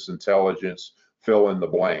 guns, intelligence, fill in the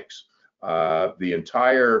blanks. The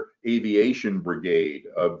entire aviation brigade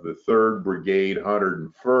of the 3rd Brigade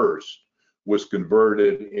 101st was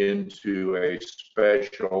converted into a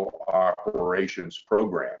special operations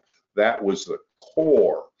program. That was the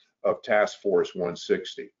core of Task Force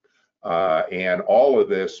 160. And all of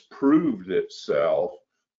this proved itself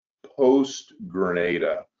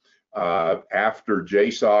post-Grenada, after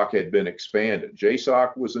JSOC had been expanded.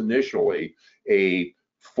 JSOC was initially a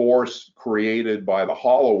force created by the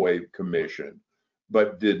Holloway Commission,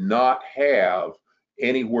 but did not have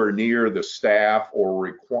anywhere near the staff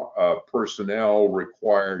or personnel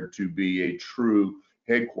required to be a true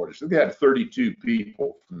headquarters. So they had 32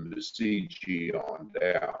 people from the CG on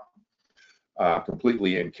down,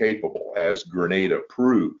 completely incapable, as Grenada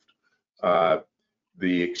proved.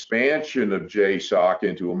 The expansion of JSOC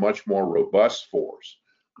into a much more robust force,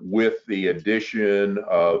 with the addition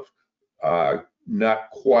of not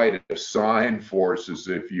quite assigned forces,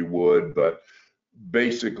 if you would, but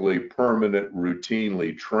basically permanent,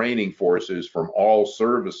 routinely training forces from all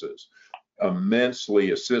services,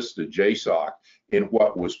 immensely assisted JSOC in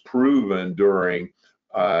what was proven during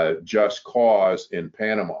Just Cause in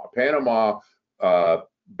Panama. Panama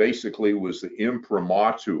basically was the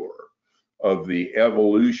imprimatur of the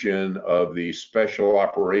evolution of the special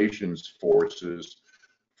operations forces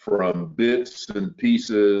from bits and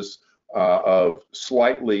pieces of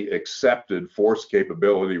slightly accepted force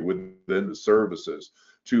capability within the services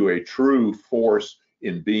to a true force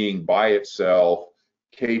in being by itself,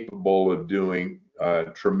 capable of doing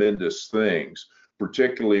tremendous things,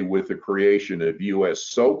 particularly with the creation of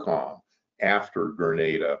US SOCOM after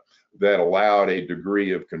Grenada, that allowed a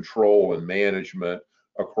degree of control and management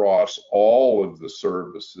across all of the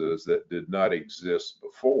services that did not exist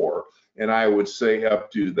before. And I would say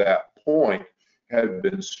up to that point had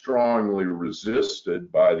been strongly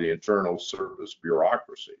resisted by the internal service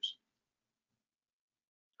bureaucracies.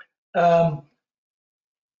 So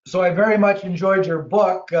I very much enjoyed your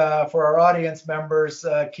book. For our audience members,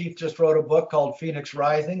 Keith just wrote a book called Phoenix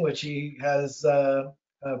Rising, which he has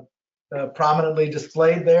prominently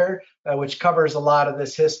displayed there, which covers a lot of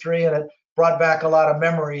this history, and it brought back a lot of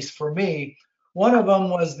memories for me. One of them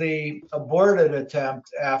was the aborted attempt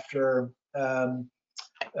after, in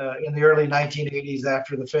the early 1980s,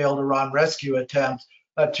 after the failed Iran rescue attempt,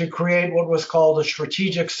 to create what was called a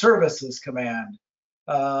Strategic Services Command.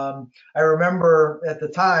 I remember at the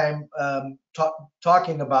time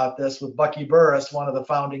talking about this with Bucky Burris, one of the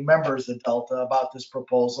founding members of Delta, about this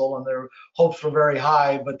proposal, and their hopes were very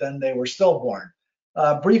high, but then they were stillborn.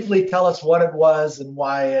 Briefly tell us what it was and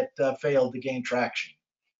why it failed to gain traction.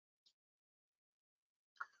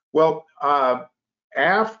 Well,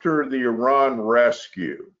 after the Iran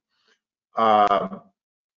rescue,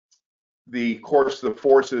 the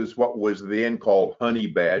forces, what was then called Honey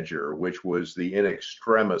Badger, which was the in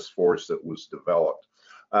extremis force that was developed,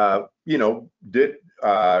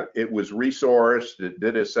 it was resourced, it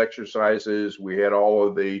did its exercises, we had all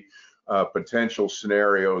of the potential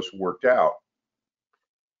scenarios worked out.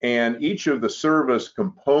 And each of the service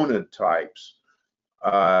component types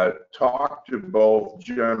talked to both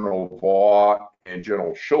General Vaught and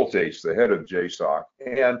General Schultes, the head of JSOC,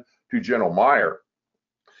 and to General Meyer,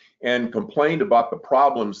 and complained about the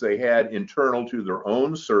problems they had internal to their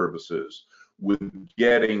own services with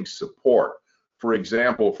getting support. For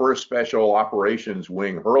example, 1st Special Operations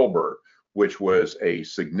Wing Hurlburt, which was a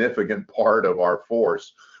significant part of our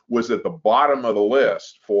force, was at the bottom of the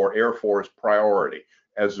list for Air Force priority.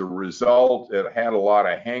 As a result, it had a lot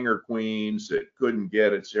of hangar queens. It couldn't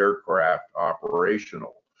get its aircraft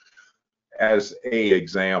operational, as an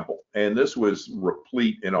example. And this was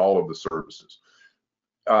replete in all of the services.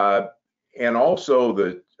 And also,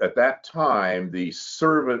 at that time, the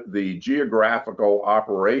geographical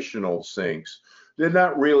operational syncs did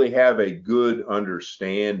not really have a good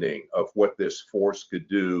understanding of what this force could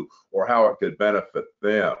do or how it could benefit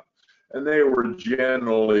them. and they were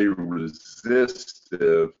generally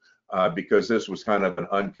resistive because this was kind of an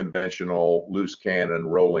unconventional, loose cannon,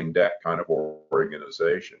 rolling deck kind of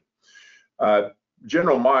organization.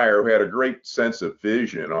 General Meyer, who had a great sense of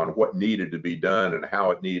vision on what needed to be done and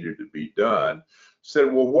how it needed to be done, said,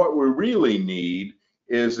 well, what we really need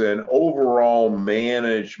is an overall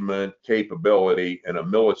management capability and a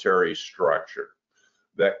military structure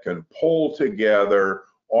that can pull together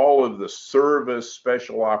all of the service,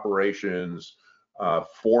 special operations,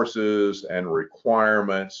 forces and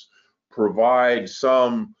requirements, provide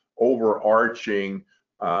some overarching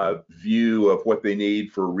view of what they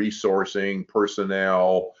need for resourcing,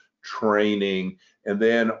 personnel, training, and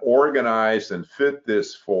then organize and fit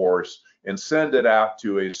this force and send it out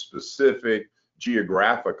to a specific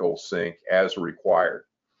geographical sink as required.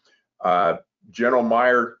 General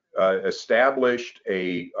Meyer established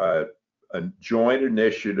a joint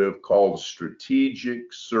initiative called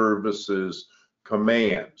Strategic Services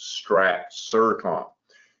Command, STRAT-CERCOM,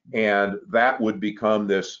 and that would become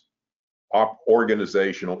this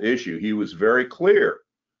organizational issue. He was very clear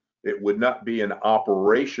it would not be an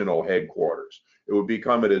operational headquarters. It would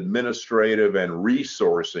become an administrative and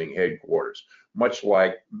resourcing headquarters, much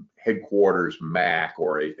like headquarters MAC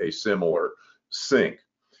or a similar sink.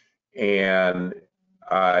 And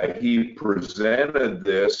he presented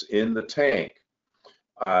this in the tank.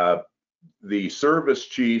 The service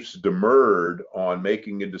chiefs demurred on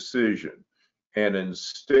making a decision and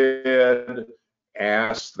instead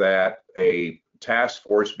asked that a task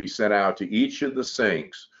force be sent out to each of the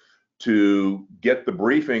sinks to get the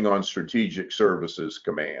briefing on Strategic Services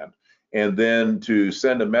Command, and then to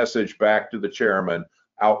send a message back to the chairman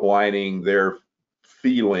outlining their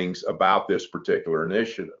feelings about this particular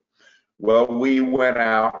initiative. Well, we went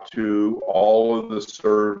out to all of the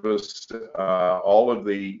service, all of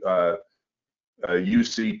the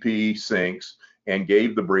UCP sinks and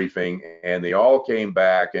gave the briefing, and they all came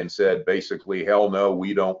back and said basically, hell no,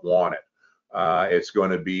 we don't want it. It's going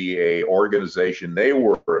to be a organization they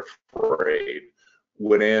were afraid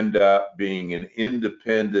would end up being an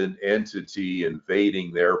independent entity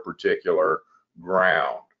invading their particular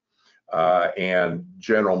ground. And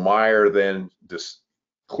General Meyer then just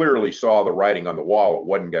clearly saw the writing on the wall. It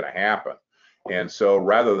wasn't going to happen. And so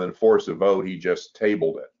rather than force a vote, he just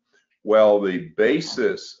tabled it. Well, the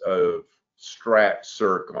basis of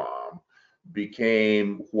STRAT-CERCOM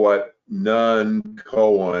became what Nunn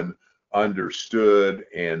Cohen understood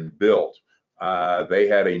and built. They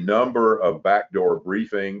had a number of backdoor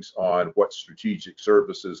briefings on what Strategic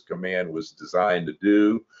Services Command was designed to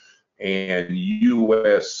do, and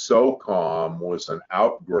US SOCOM was an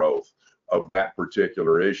outgrowth of that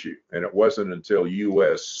particular issue. And it wasn't until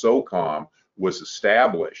US SOCOM was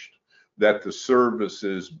established that the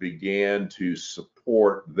services began to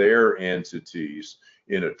support their entities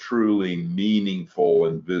in a truly meaningful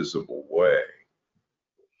and visible way.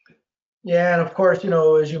 Yeah, and of course, you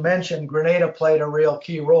know, as you mentioned, Grenada played a real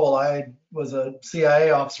key role. I was a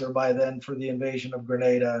CIA officer by then for the invasion of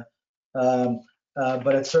Grenada,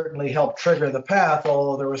 but it certainly helped trigger the path,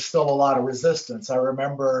 although there was still a lot of resistance. I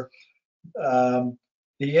remember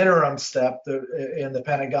the interim step in the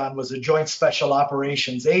Pentagon was a Joint Special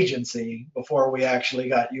Operations Agency before we actually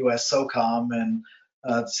got US SOCOM and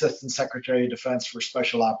Assistant Secretary of Defense for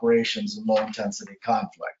Special Operations and Low Intensity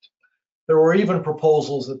Conflict. There were even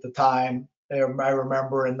proposals at the time, I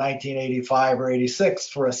remember in 1985 or 86,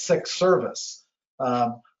 for a sixth service.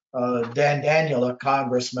 Dan Daniel, a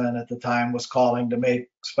congressman at the time, was calling to make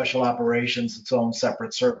Special Operations its own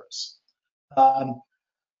separate service.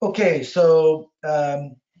 Okay, so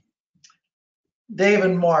Dave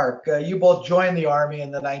and Mark, you both joined the Army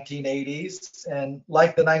in the 1980s, and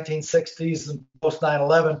like the 1960s and post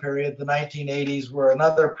 9/11 period, the 1980s were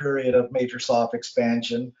another period of major SOF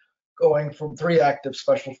expansion, going from 3 active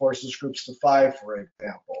Special Forces groups to 5, for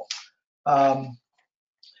example.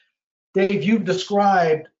 Dave, you've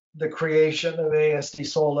described the creation of AST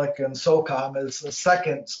SOLIC and SOCOM as a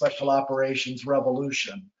second Special Operations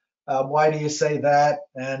revolution. Why do you say that?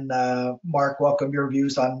 And Mark, welcome your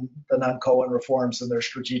views on the Nunn-Cohen reforms and their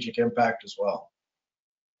strategic impact as well.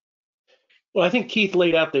 Well, I think Keith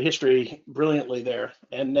laid out the history brilliantly there,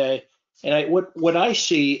 and what I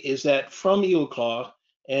see is that from EOCLAW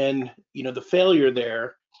and the failure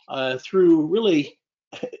there, through really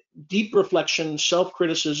deep reflection,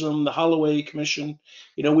 self-criticism, the Holloway Commission,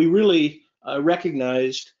 we really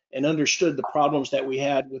recognized and understood the problems that we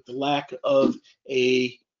had with the lack of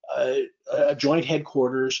a joint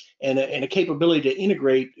headquarters and a capability to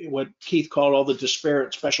integrate what Keith called all the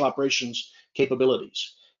disparate special operations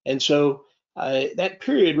capabilities. And so that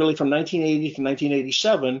period, really from 1980 to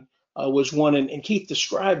 1987, was one, and Keith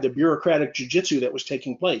described the bureaucratic jujitsu that was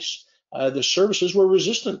taking place. The services were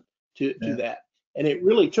resistant to that, and it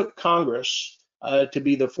really took Congress to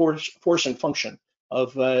be the force and function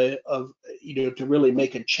of to really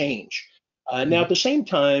make a change. Now, at the same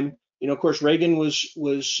time, of course, Reagan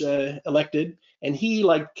was elected, and he,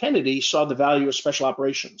 like Kennedy, saw the value of special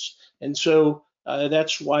operations, and so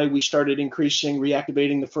that's why we started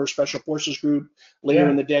reactivating the 1st Special Forces Group. Later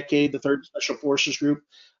in the decade, the 3rd Special Forces Group.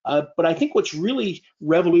 But I think what's really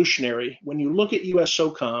revolutionary when you look at U.S.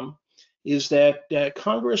 SOCOM is that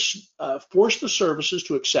Congress forced the services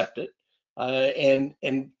to accept it, and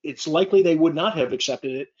it's likely they would not have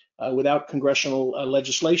accepted it without congressional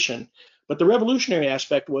legislation. But the revolutionary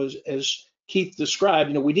aspect was, as Keith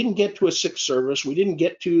described, we didn't get to a 6th service, we didn't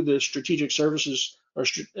get to the strategic services or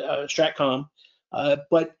STRATCOM,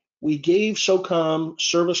 but we gave SOCOM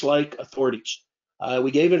service-like authorities.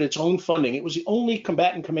 We gave it its own funding. It was the only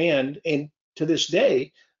combatant command, and to this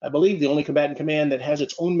day, I believe the only combatant command that has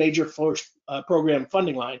its own major force program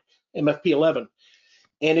funding line, MFP 11.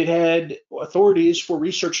 And it had authorities for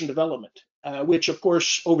research and development, which, of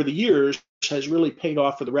course, over the years has really paid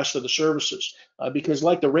off for the rest of the services. Because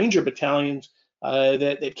like the Ranger battalions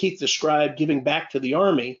that Keith described, giving back to the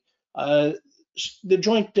Army, the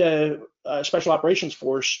Joint Special Operations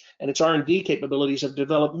Force and its R&D capabilities have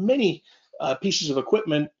developed many pieces of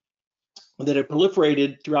equipment that have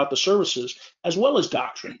proliferated throughout the services, as well as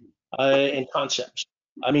doctrine and concepts.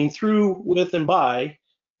 I mean, through, with, and by,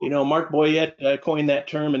 Mark Boyette coined that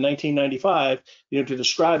term in 1995, to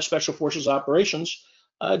describe Special Forces operations.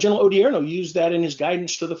 General Odierno used that in his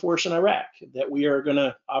guidance to the force in Iraq, that we are going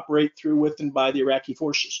to operate through, with, and by the Iraqi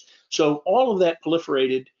forces. So all of that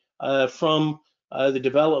proliferated from the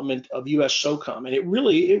development of U.S. SOCOM, and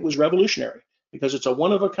it was revolutionary, because it's a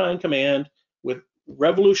one-of-a-kind command with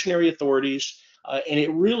revolutionary authorities, and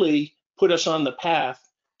it really put us on the path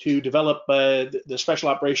to develop the Special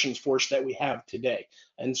Operations Force that we have today.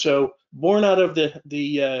 And so, born out of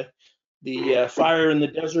the fire in the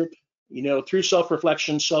desert, through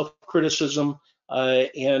self-reflection, self-criticism,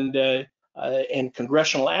 and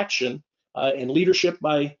congressional action, and leadership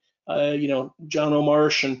by John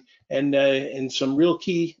O'Marsh and some real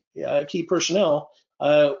key personnel,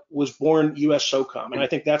 was born U.S. SOCOM, and I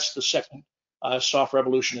think that's the second SOF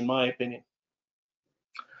revolution, in my opinion.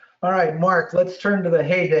 All right, Mark, let's turn to the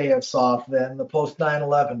heyday of SOF then, the post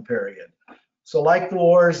 9/11 period. So like the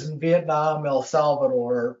wars in Vietnam, El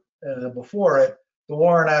Salvador, before it, the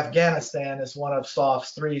war in Afghanistan is one of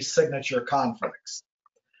SOF's 3 signature conflicts.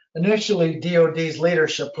 Initially, DoD's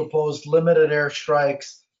leadership proposed limited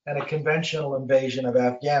airstrikes and a conventional invasion of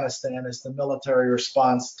Afghanistan as the military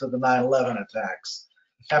response to the 9/11 attacks.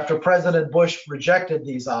 After President Bush rejected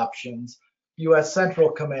these options, U.S.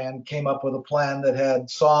 Central Command came up with a plan that had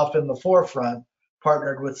SOF in the forefront,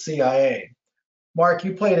 partnered with CIA. Mark,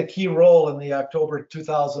 you played a key role in the October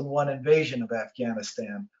 2001 invasion of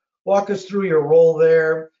Afghanistan. Walk us through your role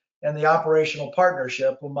there and the operational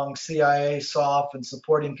partnership among CIA, SOF, and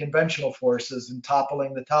supporting conventional forces in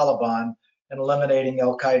toppling the Taliban and eliminating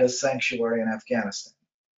Al-Qaeda's sanctuary in Afghanistan.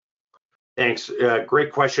 Thanks.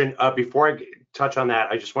 Great question. Before I touch on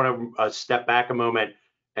that, I just want to step back a moment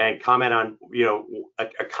and comment on,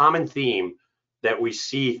 a common theme that we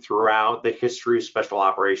see throughout the history of special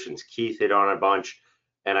operations. Keith hit on a bunch,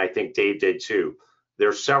 and I think Dave did too.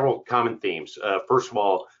 There's several common themes. First of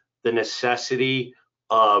all, the necessity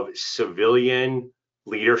of civilian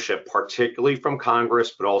leadership, particularly from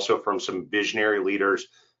Congress, but also from some visionary leaders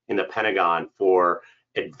in the Pentagon, for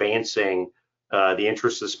advancing the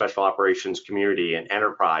interests of the special operations community and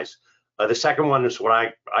enterprise. The second one is what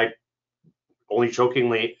I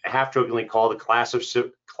only half jokingly call the clash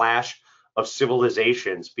of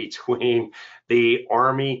civilizations between the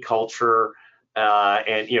Army culture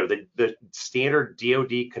and the standard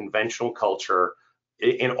DoD conventional culture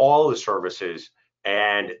in all of the services,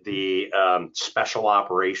 and the special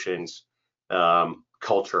operations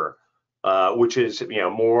culture, which is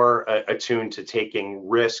more attuned to taking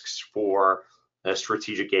risks for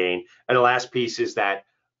strategic gain. And the last piece is that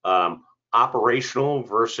operational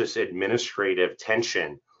versus administrative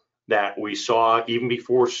tension that we saw even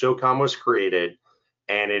before SOCOM was created,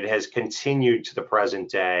 and it has continued to the present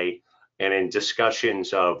day, and in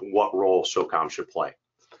discussions of what role SOCOM should play.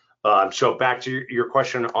 So back to your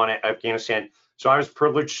question on Afghanistan. So I was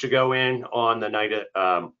privileged to go in on the night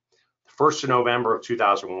of 1st of November of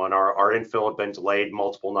 2001. Our infill had been delayed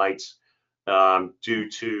multiple nights due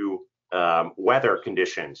to weather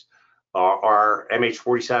conditions. Our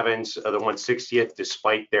MH-47s, the 160th,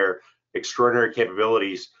 despite their extraordinary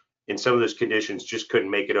capabilities, in some of those conditions just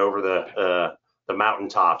couldn't make it over the the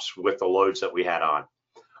mountaintops with the loads that we had on.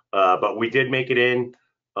 But we did make it in,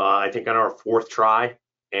 I think, on our 4th try,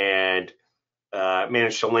 and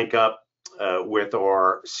managed to link up with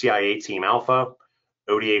our CIA Team Alpha.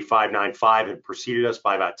 ODA 595 had preceded us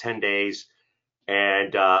by about 10 days,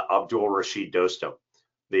 and Abdul Rashid Dostum,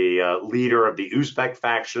 the leader of the Uzbek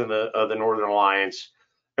faction of the Northern Alliance,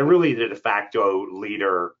 and really the de facto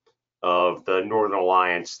leader of the Northern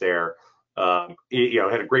Alliance there.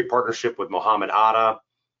 Had a great partnership with Mohammed Atta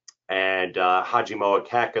and Haji Moa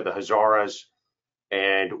Kek of the Hazaras,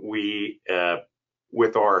 and we,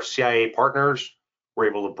 with our CIA partners, were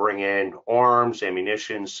able to bring in arms,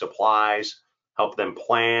 ammunition, supplies, help them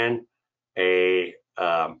plan the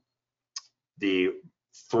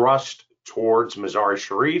thrust towards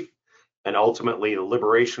Mazar-i-Sharif, and ultimately the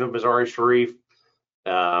liberation of Mazar-i-Sharif,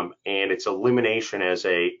 and its elimination as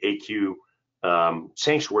a AQ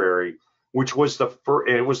sanctuary, which was the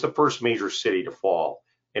first major city to fall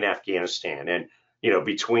in Afghanistan. And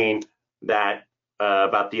between that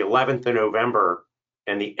about the 11th of November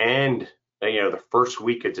and the end, the first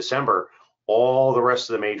week of December, all the rest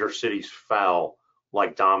of the major cities fell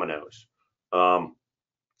like dominoes.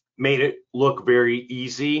 Made it look very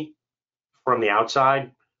easy from the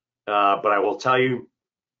outside, but I will tell you,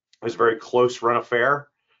 it was a very close run affair,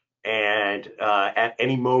 and at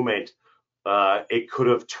any moment, it could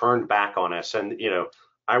have turned back on us. And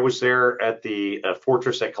I was there at the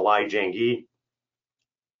fortress at Kalai Jangi,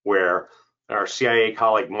 where our CIA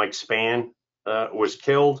colleague Mike Spann was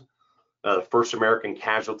killed, the first American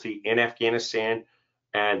casualty in Afghanistan,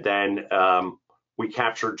 and then we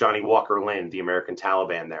captured Johnny Walker Lindh, the American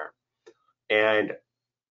Taliban there. And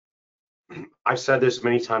I've said this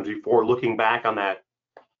many times before, looking back on that,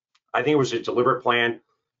 I think it was a deliberate plan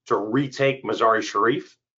to retake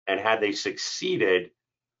Mazar-i-Sharif, and had they succeeded,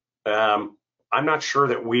 I'm not sure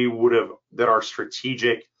that that our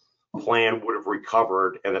strategic plan would have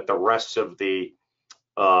recovered, and that the rest of the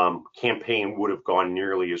campaign would have gone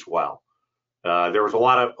nearly as well. There was a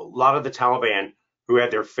lot of the Taliban who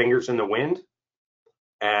had their fingers in the wind,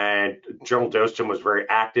 and General Dostum was very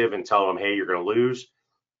active in telling them, hey, you're going to lose.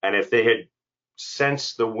 And if they had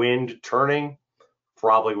sensed the wind turning,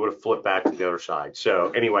 probably would have flipped back to the other side.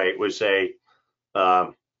 So anyway, it was a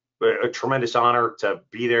tremendous honor to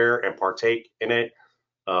be there and partake in it.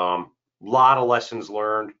 Lot of lessons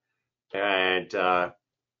learned, and I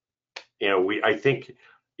think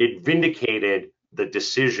it vindicated the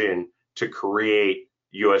decision to create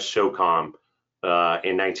U.S. SOCOM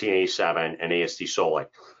in 1987 and ASD Solek.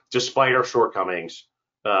 Despite our shortcomings,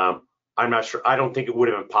 I'm not sure. I don't think it would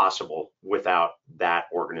have been possible without that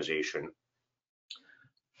organization.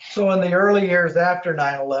 So in the early years after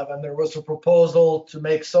 9/11, there was a proposal to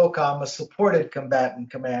make SOCOM a supported combatant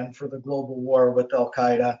command for the global war with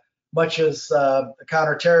Al-Qaeda, much as the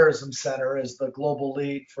Counterterrorism Center is the global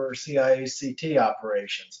lead for CIA CT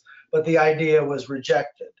operations. But the idea was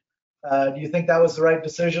rejected. Do you think that was the right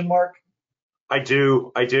decision, Mark? I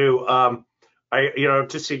do. Just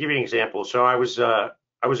to give you an example, so I was a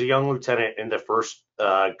young lieutenant in the first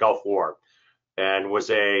Gulf War, and was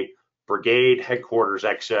a brigade headquarters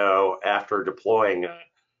XO after deploying.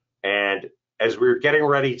 And as we were getting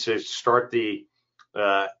ready to start the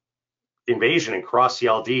invasion and cross the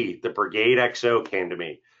LD, the brigade XO came to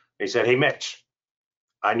me. He said, hey, Mitch,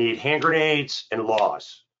 I need hand grenades and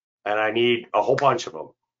laws, and I need a whole bunch of them.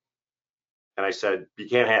 And I said, you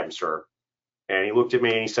can't have them, sir. And he looked at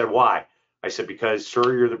me and he said, why? I said, because,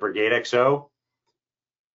 sir, you're the brigade XO.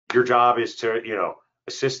 Your job is to,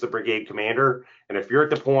 assist the brigade commander. And if you're at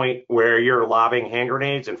the point where you're lobbing hand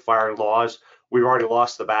grenades and firing laws, we've already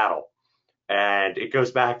lost the battle. And it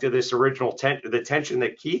goes back to this original the tension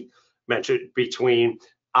that Keith mentioned between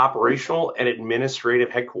operational and administrative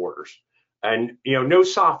headquarters. And, no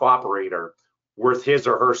SOF operator worth his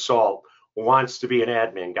or her salt wants to be an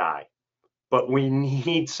admin guy, but we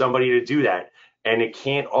need somebody to do that. And it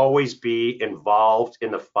can't always be involved in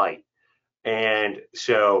the fight. And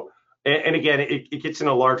so, and again, it gets in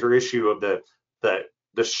a larger issue of the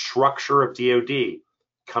structure of DoD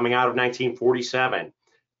coming out of 1947,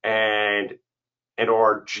 and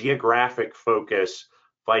our geographic focus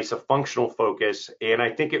vice a functional focus. And I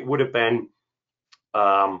think it would have been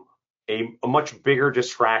a much bigger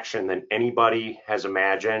distraction than anybody has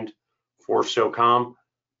imagined for SOCOM.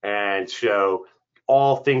 And so,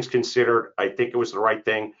 all things considered, I think it was the right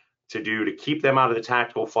thing to do to keep them out of the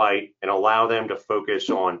tactical fight and allow them to focus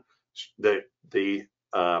on the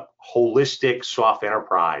holistic SOF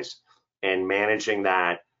enterprise and managing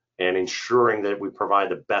that and ensuring that we provide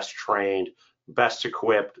the best trained, best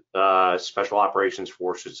equipped special operations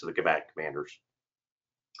forces to the combatant commanders.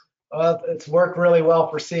 Well, it's worked really well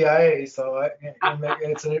for CIA, so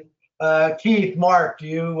it's Keith, Mark, do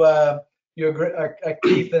you agree?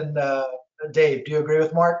 Keith and Dave, do you agree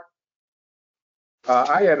with Mark?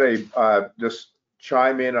 I had just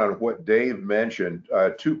chime in on what Dave mentioned.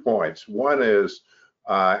 2 points. One is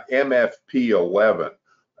MFP 11.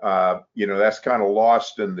 That's kind of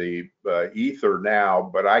lost in the ether now,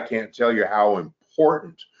 but I can't tell you how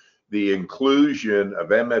important the inclusion of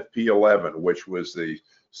MFP 11, which was the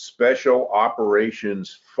Special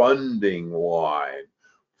Operations Funding line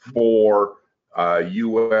for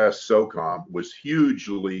U.S. SOCOM, was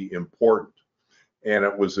hugely important. And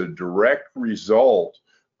it was a direct result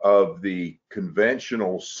of the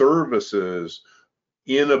conventional services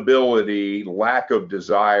inability, lack of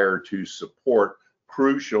desire to support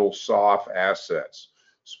crucial SOF assets.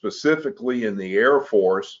 Specifically in the Air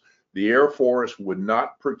Force would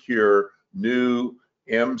not procure new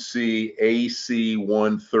MC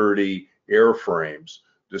AC-130 airframes,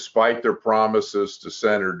 despite their promises to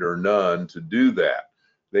Senator Nunn to do that.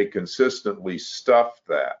 They consistently stuffed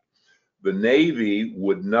that. The Navy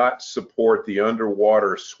would not support the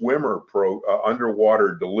underwater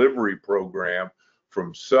delivery program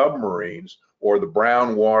from submarines or the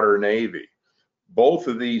brown water Navy. Both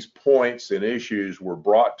of these points and issues were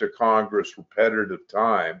brought to Congress repetitive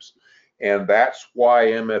times, and that's why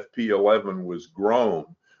MFP 11 was grown,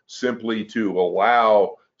 simply to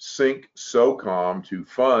allow SOCOM to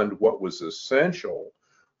fund what was essential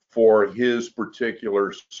for his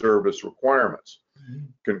particular service requirements.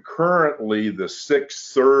 Concurrently, the Sixth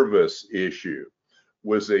Service issue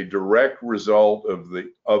was a direct result of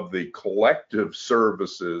the collective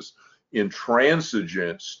services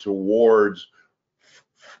intransigence towards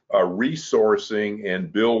resourcing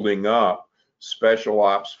and building up special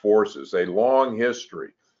ops forces. A long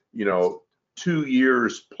history, 2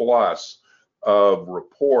 years plus of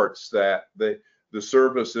reports that the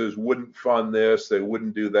services wouldn't fund this, they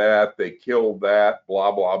wouldn't do that, they killed that,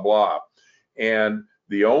 blah, blah, blah. And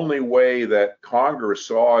the only way that Congress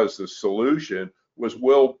saw as the solution was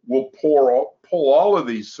we'll pull all of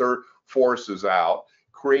these forces out,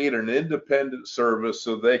 create an independent service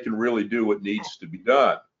so they can really do what needs to be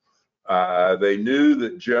done. They knew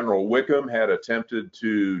that General Wickham had attempted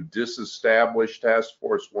to disestablish Task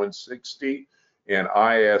Force 160 and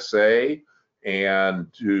ISA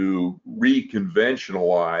and to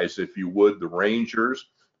reconventionalize, if you would, the Rangers,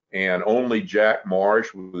 and only Jack Marsh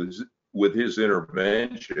with his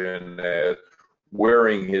intervention as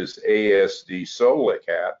wearing his ASD Solic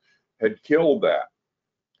hat had killed that.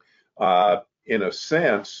 In a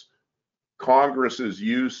sense, Congress's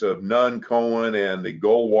use of Nunn, Cohen, and the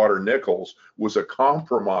Goldwater-Nichols was a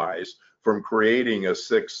compromise from creating a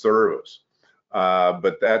sixth service.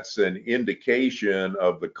 But that's an indication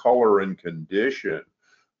of the color and condition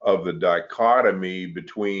of the dichotomy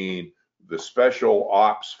between the special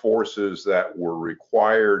ops forces that were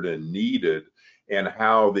required and needed and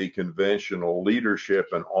how the conventional leadership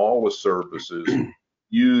and all the services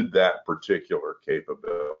viewed that particular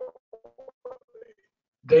capability.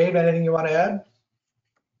 Dave, anything you want to add?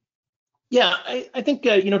 Yeah, I think,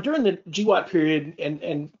 during the GWOT period,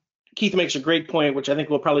 and Keith makes a great point, which I think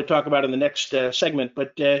we'll probably talk about in the next segment,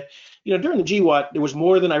 but, during the GWOT, there was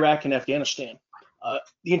more than Iraq and Afghanistan.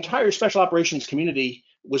 The entire special operations community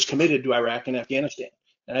was committed to Iraq and Afghanistan.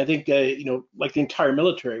 And I think, like the entire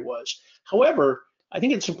military was. However, I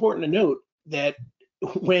think it's important to note that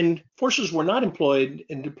when forces were not employed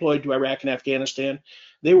and deployed to Iraq and Afghanistan,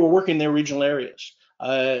 they were working their regional areas.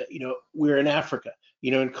 We're in Africa,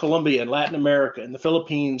 in Colombia and Latin America and the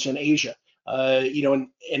Philippines and Asia,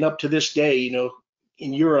 and up to this day,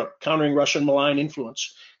 in Europe, countering Russian malign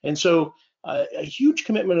influence. And so a huge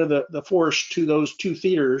commitment of the force to those two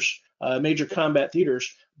theaters, major combat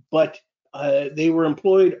theaters, but they were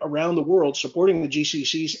employed around the world supporting the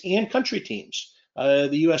GCCs and country teams, the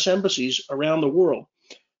U.S. embassies around the world.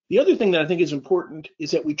 The other thing that I think is important is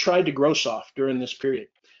that we tried to grow SOF during this period.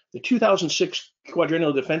 The 2006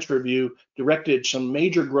 Quadrennial Defense Review directed some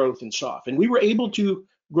major growth in SOF, and we were able to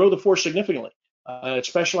grow the force significantly.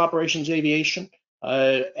 Special Operations Aviation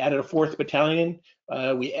added a 4th Battalion.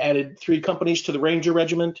 We added 3 companies to the Ranger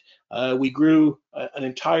Regiment. We grew an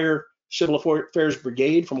entire Civil Affairs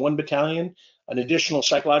Brigade from 1 battalion, an additional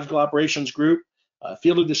Psychological Operations Group,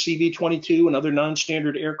 fielded the CV-22 and other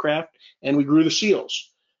non-standard aircraft, and we grew the SEALs.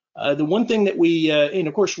 The one thing that and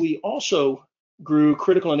of course, we also grew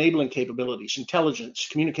critical enabling capabilities, intelligence,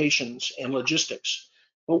 communications, and logistics.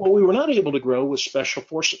 But what we were not able to grow was special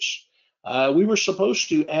forces. We were supposed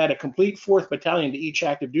to add a complete 4th battalion to each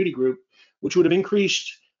active duty group, which would have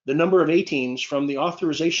increased the number of A-teams from the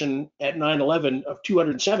authorization at 9/11 of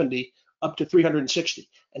 270 up to 360,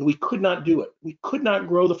 and we could not do it. We could not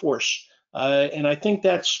grow the force, and I think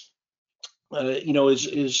that's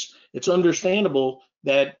it's understandable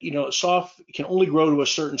that SOF can only grow to a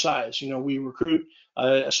certain size. We recruit,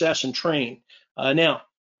 assess, and train. Now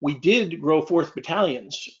we did grow 4th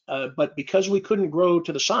battalions, but because we couldn't grow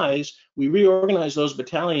to the size, we reorganized those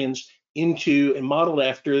battalions into and modeled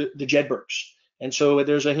after the Jedburghs. And so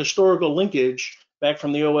there's a historical linkage back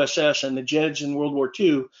from the OSS and the Jeds in World War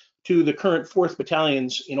II to the current 4th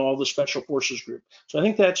battalions in all the Special Forces group. So I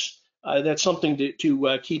think that's something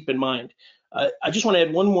to keep in mind. I just want to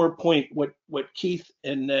add one more point. What Keith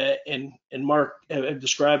and Mark have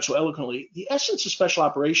described so eloquently. The essence of special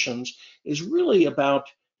operations is really about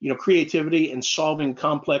creativity and solving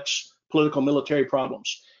complex political military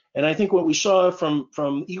problems. And I think what we saw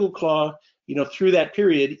from Eagle Claw, through that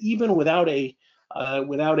period, even without a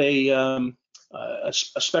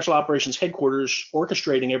special operations headquarters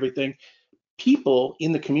orchestrating everything, people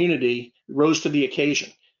in the community rose to the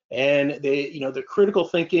occasion. And the critical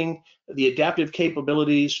thinking, the adaptive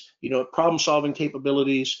capabilities, problem-solving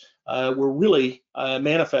capabilities were really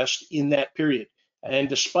manifest in that period. And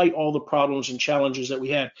despite all the problems and challenges that we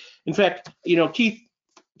had, in fact,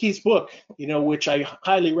 Keith's book, which I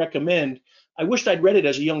highly recommend. I wished I'd read it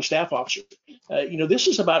as a young staff officer. This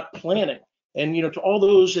is about planning, and to all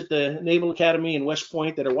those at the Naval Academy and West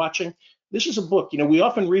Point that are watching, this is a book. We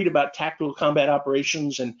often read about tactical combat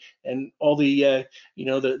operations and all the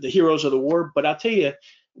the heroes of the war, but I'll tell you,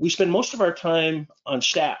 we spend most of our time on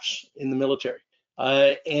staffs in the military,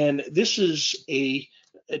 and this is a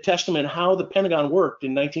testament how the Pentagon worked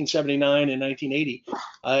in 1979 and 1980,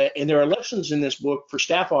 and there are lessons in this book for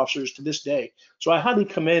staff officers to this day. So I highly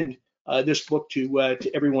commend this book to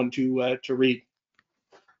everyone to read.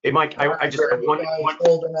 Hey, Mike, I just have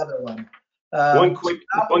hold another one. One quick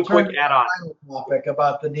add-on topic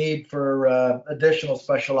about the need for additional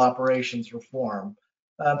special operations reform.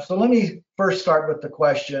 So let me first start with the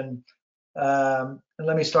question, and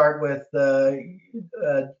let me start with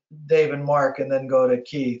Dave and Mark, and then go to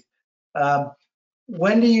Keith.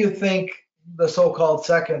 When do you think the so-called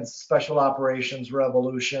second special operations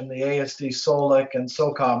revolution, the ASD SOLIC and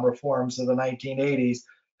SOCOM reforms of the 1980s,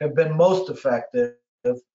 have been most effective,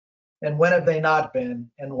 and when have they not been,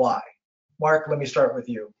 and why? Mark, let me start with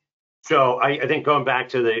you. So I think going back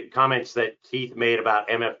to the comments that Keith made about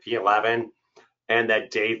MFP-11 and that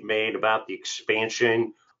Dave made about the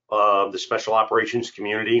expansion of the special operations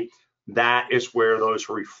community, that is where those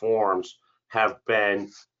reforms have been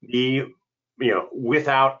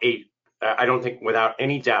I don't think without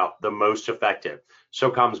any doubt, the most effective.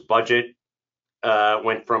 SOCOM's budget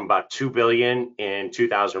went from about $2 billion in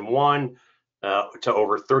 2001 to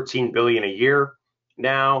over $13 billion a year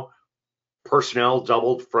now. Personnel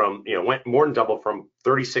doubled went more than doubled from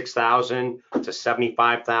 36,000 to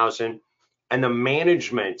 75,000. And the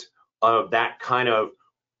management of that kind of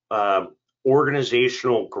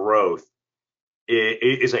organizational growth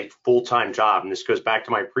is a full-time job. And this goes back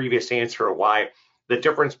to my previous answer of why the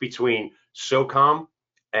difference between SOCOM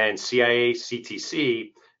and CIA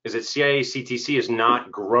CTC is that CIA CTC is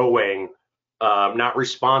not growing, not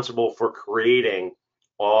responsible for creating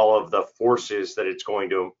all of the forces that it's going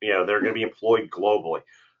to, they're going to be employed globally.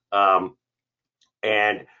 I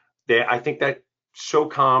think that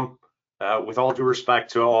SOCOM, with all due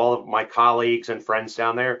respect to all of my colleagues and friends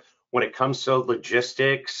down there, when it comes to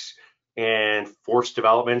logistics and force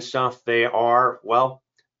development stuff, they are,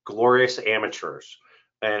 glorious amateurs.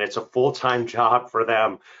 And it's a full-time job for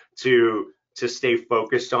them to stay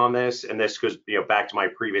focused on this. And this goes, back to my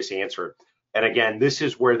previous answer. And again, this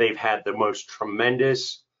is where they've had the most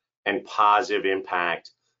tremendous and positive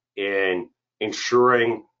impact in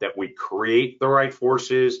ensuring that we create the right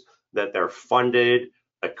forces, that they're funded,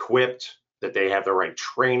 equipped, that they have the right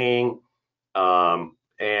training.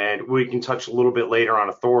 And we can touch a little bit later on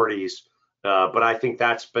authorities, but I think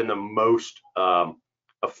that's been the most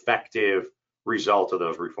effective result of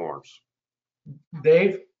those reforms.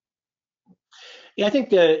 Dave? Yeah, I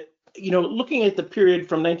think looking at the period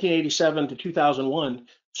from 1987 to 2001,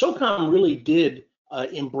 SOCOM really did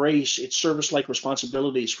embrace its service-like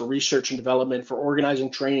responsibilities for research and development, for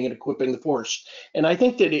organizing, training, and equipping the force. And I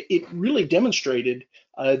think that it really demonstrated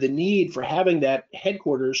the need for having that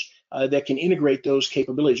headquarters that can integrate those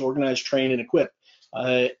capabilities, organize, train, and equip,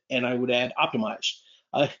 and I would add optimize.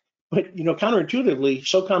 But counterintuitively,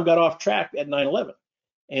 SOCOM got off track at 9/11,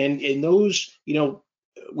 and in those,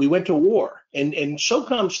 we went to war, and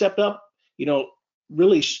SOCOM stepped up,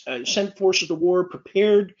 really sent forces to war,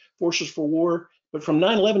 prepared forces for war. But from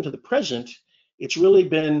 9/11 to the present, it's really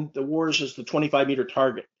been the wars as the 25-meter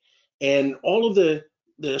target. And all of the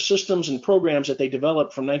systems and programs that they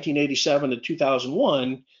developed from 1987 to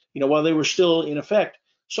 2001, while they were still in effect,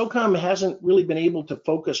 SOCOM hasn't really been able to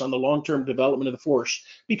focus on the long-term development of the force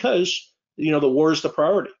because, the war is the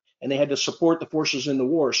priority, and they had to support the forces in the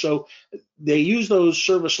war. So they use those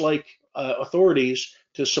service-like authorities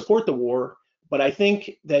to support the war, but I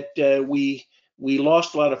think that we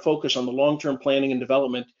lost a lot of focus on the long-term planning and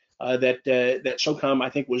development that SOCOM, I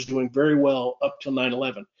think, was doing very well up till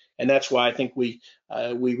 9/11, and that's why I think we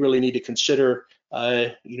really need to consider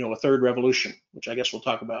a third revolution, which I guess we'll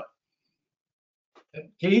talk about.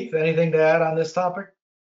 Keith, anything to add on this topic?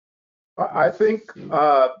 I think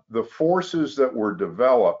the forces that were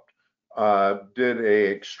developed did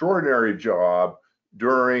an extraordinary job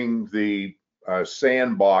during the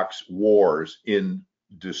sandbox wars in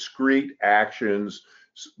discrete actions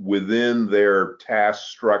within their task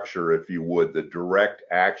structure, if you would, the direct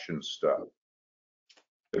action stuff.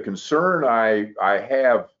 The concern I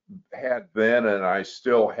have had then, and I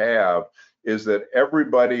still have, is that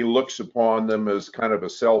everybody looks upon them as kind of a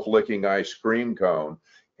self-licking ice cream cone,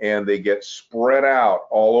 and they get spread out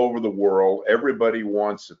all over the world. Everybody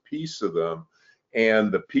wants a piece of them,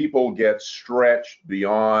 and the people get stretched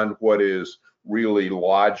beyond what is really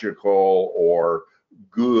logical or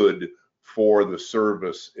good for the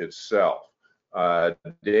service itself.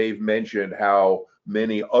 Dave mentioned how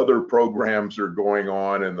many other programs are going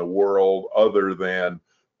on in the world other than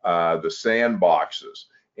the sandboxes.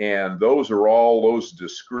 And those are all those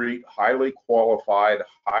discrete, highly qualified,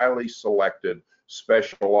 highly selected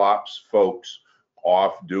special ops folks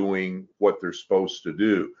off doing what they're supposed to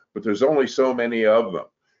do. But there's only so many of them,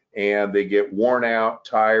 and they get worn out,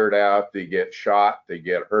 tired out, they get shot, they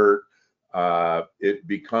get hurt. It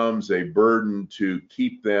becomes a burden to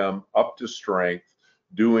keep them up to strength,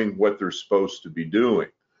 doing what they're supposed to be doing.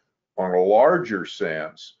 On a larger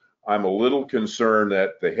sense, I'm a little concerned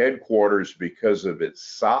that the headquarters, because of its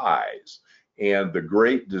size and the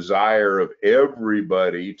great desire of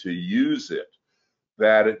everybody to use it,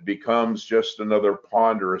 that it becomes just another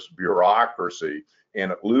ponderous bureaucracy,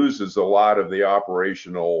 and it loses a lot of the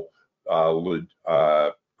operational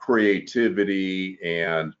creativity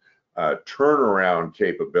and turnaround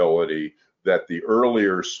capability that the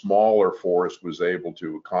earlier smaller force was able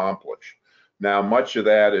to accomplish. Now, much of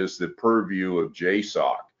that is the purview of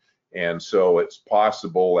JSOC. And so it's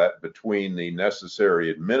possible that between the necessary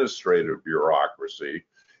administrative bureaucracy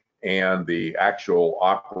and the actual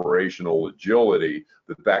operational agility,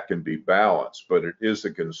 that can be balanced, but it is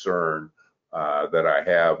a concern that I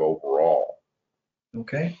have overall.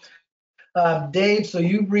 Okay. Dave, so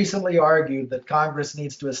you recently argued that Congress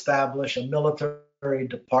needs to establish a military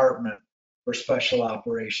department for special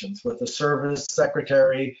operations with a service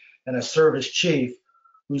secretary and a service chief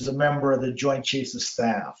who's a member of the Joint Chiefs of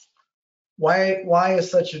Staff. Why is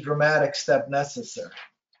such a dramatic step necessary?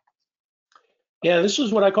 Yeah, this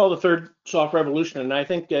is what I call the third soft revolution. And I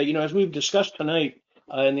think, as we've discussed tonight,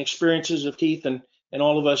 and the experiences of Keith and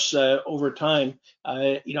all of us over time,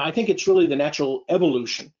 I think it's really the natural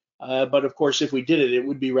evolution. But of course, if we did it, it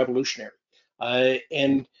would be revolutionary. I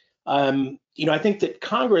think that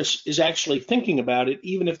Congress is actually thinking about it,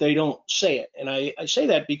 even if they don't say it. And I say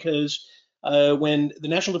that because when the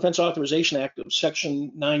National Defense Authorization Act of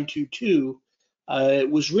Section 922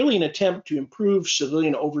 was really an attempt to improve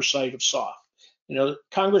civilian oversight of SOF.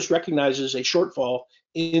 Congress recognizes a shortfall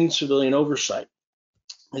in civilian oversight.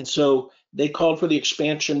 And so they called for the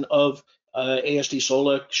expansion of ASD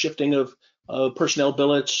SOLA, shifting of personnel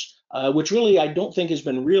billets, which really I don't think has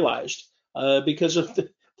been realized because of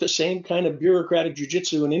the same kind of bureaucratic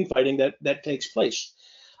jujitsu and infighting that takes place.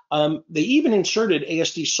 They even inserted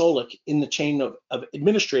ASD SOLIC in the chain of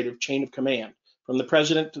administrative chain of command, from the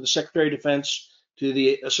president to the Secretary of Defense to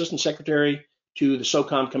the Assistant Secretary to the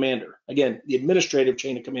SOCOM commander. Again, the administrative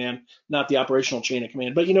chain of command, not the operational chain of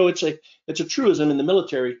command. But it's a truism in the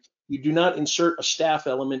military. You do not insert a staff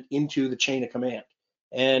element into the chain of command.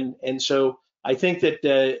 And so I think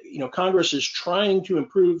that Congress is trying to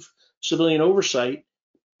improve civilian oversight,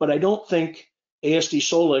 but I don't think ASD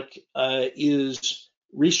SOLIC is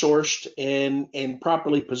resourced and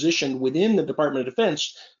properly positioned within the Department of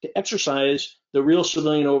Defense to exercise the real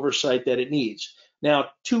civilian oversight that it needs.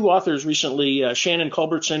 Now, two authors recently, Shannon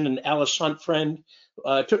Culbertson and Alice Hunt-Friend,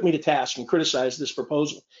 took me to task and criticized this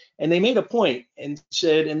proposal. And they made a point and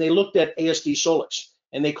said, and they looked at ASD SOLICs,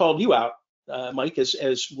 and they called you out, Mike, as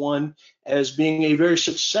being a very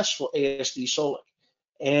successful ASD SOLIC.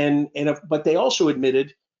 But they also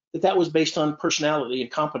admitted that was based on personality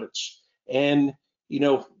and competence. And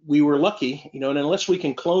we were lucky, and unless we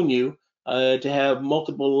can clone you, to have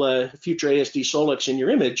multiple future ASD SOLEX in your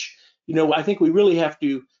image, I think we really have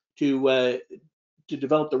to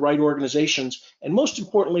develop the right organizations, and most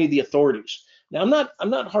importantly, the authorities. Now, I'm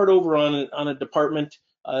not hard over on a department.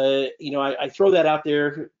 I throw that out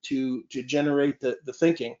there to generate the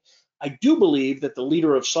thinking. I do believe that the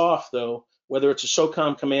leader of SOF, though, whether it's a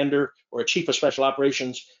SOCOM commander or a chief of special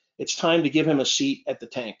operations, it's time to give him a seat at the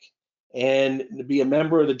tank and to be a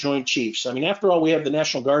member of the Joint Chiefs. I mean, after all, we have the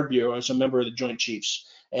National Guard Bureau as a member of the Joint Chiefs,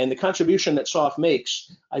 and the contribution that SOF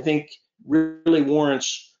makes, I think, really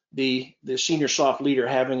warrants the senior SOF leader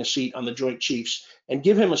having a seat on the Joint Chiefs, and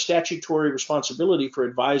give him a statutory responsibility for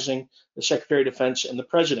advising the Secretary of Defense and the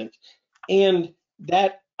President. And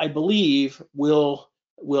that, I believe, will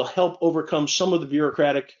help overcome some of the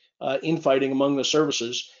bureaucratic infighting among the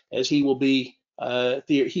services, as he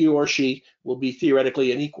or she will be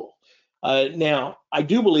theoretically an equal. Now, I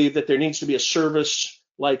do believe that there needs to be a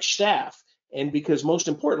service-like staff, and because most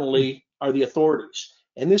importantly are the authorities.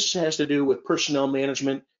 And this has to do with personnel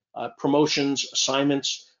management, promotions,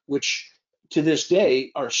 assignments, which to this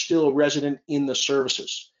day are still resident in the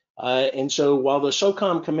services. And so while the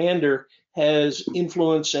SOCOM commander has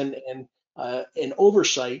influence and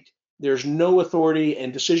oversight, there's no authority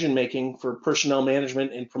and decision-making for personnel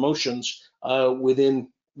management and promotions within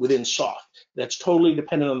SOF. That's totally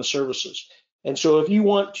dependent on the services. And so if you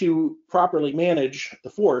want to properly manage the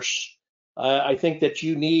force, I think that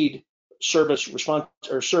you need service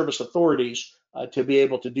authorities to be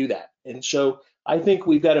able to do that. And so I think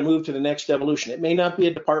we've got to move to the next evolution. It may not be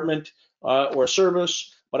a department or a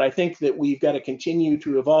service, but I think that we've got to continue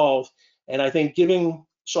to evolve. And I think giving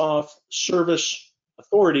SOF service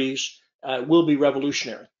authorities will be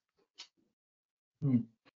revolutionary.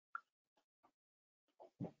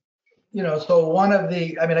 So one of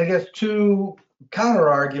I guess two counter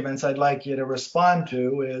arguments I'd like you to respond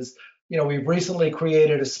to is, we've recently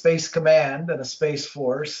created a Space Command and a Space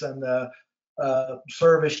Force, and the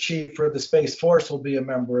service chief for the Space Force will be a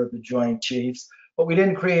member of the Joint Chiefs, but we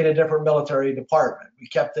didn't create a different military department. We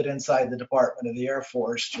kept it inside the Department of the Air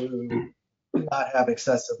Force to not have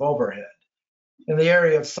excessive overhead. In the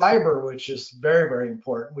area of cyber, which is very, very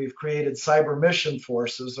important, we've created cyber mission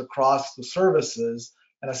forces across the services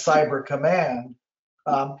and a cyber command,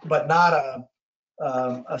 but not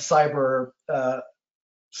a separate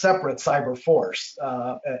cyber force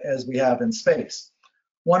as we have in space.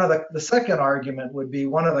 One of the second argument would be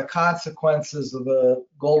one of the consequences of the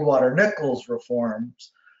Goldwater-Nichols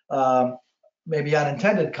reforms, maybe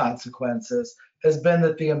unintended consequences, has been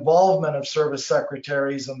that the involvement of service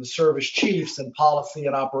secretaries and the service chiefs in policy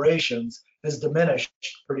and operations has diminished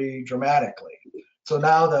pretty dramatically. So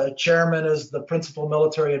now the chairman is the principal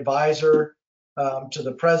military advisor to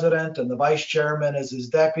the president, and the vice chairman is his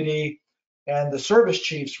deputy, and the service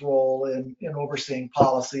chief's role in overseeing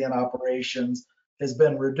policy and operations has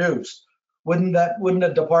been reduced. Wouldn't a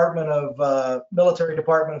military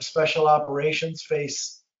department of special operations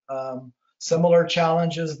face similar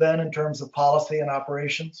challenges then in terms of policy and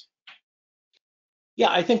operations? Yeah,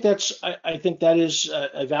 I think that is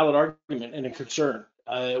a valid argument and a concern,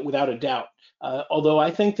 without a doubt. Although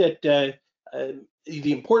I think that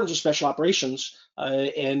the importance of special operations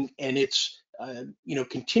and its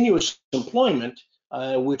continuous employment,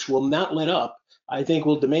 which will not let up, I think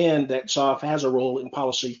will demand that SOF has a role in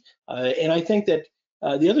policy. And I think that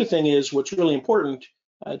the other thing is what's really important,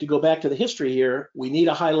 to go back to the history here, we need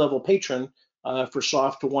a high-level patron for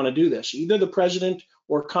SOF to want to do this. Either the president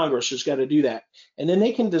or Congress has got to do that. And then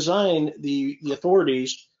they can design the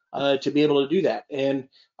authorities to be able to do that. And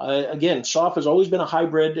again, SOF has always been a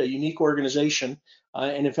hybrid, a unique organization.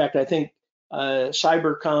 And in fact, I think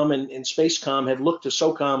Cybercom and Spacecom have looked to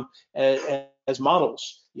SOCOM as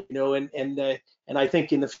models, and I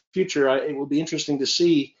think in the future, it will be interesting to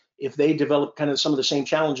see if they develop kind of some of the same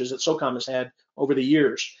challenges that SOCOM has had over the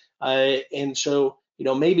years. And so,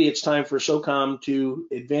 maybe it's time for SOCOM to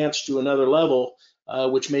advance to another level,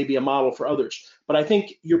 which may be a model for others. But I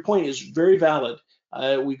think your point is very valid.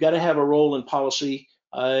 We've got to have a role in policy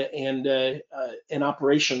and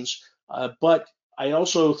operations, but I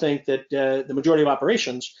also think that the majority of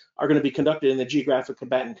operations are going to be conducted in the geographic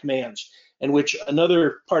combatant commands, and which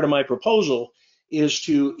another part of my proposal is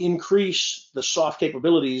to increase the SOF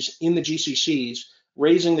capabilities in the GCCs,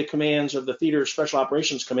 raising the commands of the Theater Special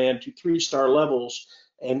Operations Command to 3-star levels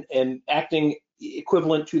and acting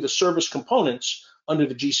equivalent to the service components under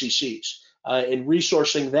the GCCs, and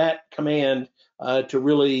resourcing that command to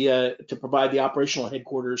really to provide the operational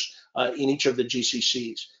headquarters in each of the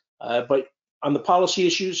GCCs. But on the policy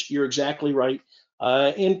issues, you're exactly right.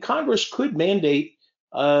 And Congress could mandate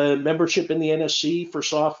membership in the NSC for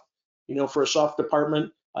SOF for a soft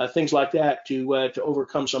department, things like that to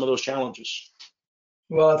overcome some of those challenges.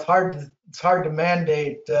 Well, it's hard to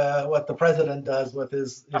mandate what the president does with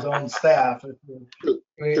his own staff.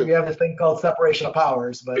 We have this thing called separation of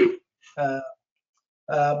powers, but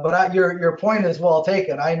your point is well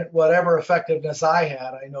taken. Whatever effectiveness I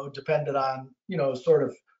had, I know depended on sort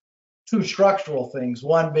of two structural things.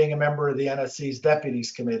 One being a member of the NSC's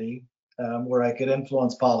Deputies Committee, where I could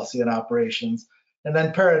influence policy and operations, and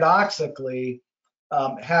then paradoxically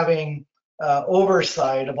having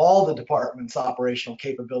oversight of all the department's operational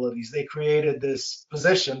capabilities. They created this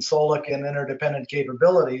position, SOLIC and Interdependent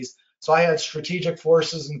Capabilities. So I had strategic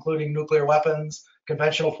forces, including nuclear weapons,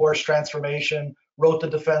 conventional force transformation, wrote the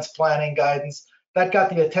defense planning guidance. That got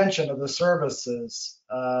the attention of the services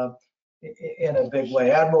in a big way.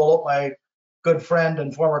 My good friend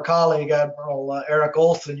and former colleague, Admiral Eric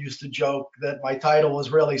Olson, used to joke that my title was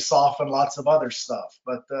really soft and lots of other stuff,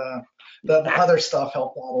 but the other stuff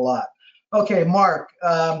helped out a lot. Okay, Mark,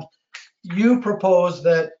 you proposed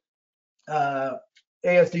that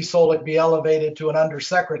ASD SOLIC be elevated to an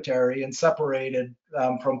undersecretary and separated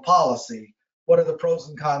from policy. What are the pros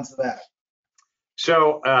and cons of that?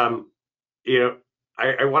 So, I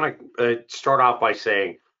want to start off by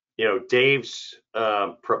saying, Dave's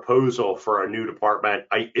proposal for a new department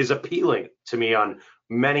is appealing to me on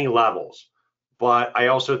many levels, but I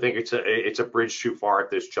also think it's a bridge too far at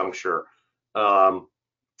this juncture.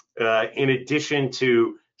 In addition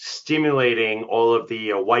to stimulating all of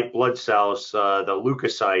the white blood cells, the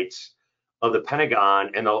leukocytes of the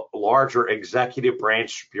Pentagon and the larger executive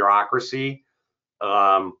branch bureaucracy,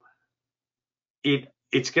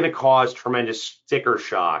 it's going to cause tremendous sticker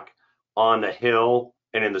shock on the Hill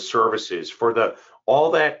and in the services for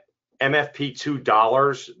all that MFP2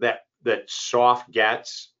 dollars that SOF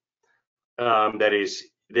gets, that is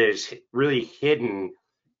really hidden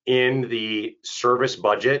in the service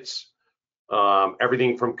budgets,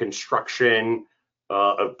 everything from construction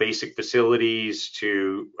of basic facilities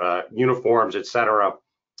to uniforms, et cetera,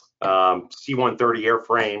 C-130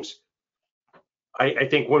 airframes. I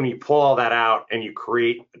think when you pull all that out and you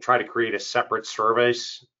try to create a separate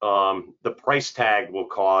service, the price tag will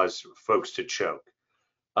cause folks to choke.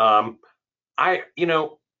 And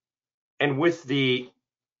with the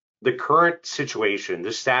current situation,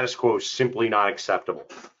 the status quo is simply not acceptable.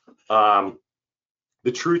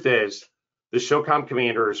 The truth is, the SOCOM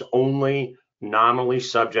commander is only nominally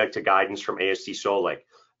subject to guidance from ASD SOLIC.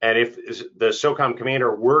 And if the SOCOM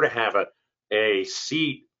commander were to have a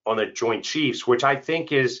seat on the Joint Chiefs, which I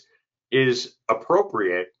think is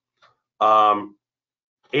appropriate, ASD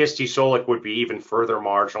SOLIC would be even further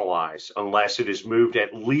marginalized unless it is moved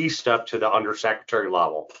at least up to the undersecretary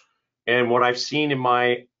level. And what I've seen in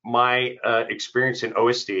my experience in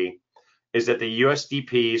OSD is that the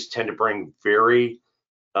USDPs tend to bring very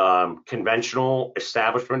conventional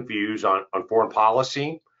establishment views on foreign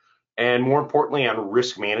policy, and more importantly, on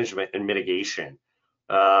risk management and mitigation.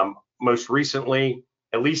 Most recently,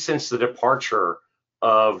 at least since the departure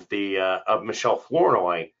of Michelle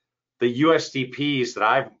Flournoy, the USDPs that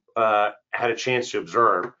I've had a chance to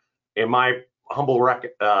observe, in my humble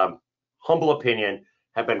opinion,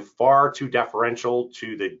 have been far too deferential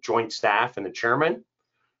to the Joint Staff and the chairman,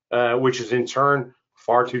 which is in turn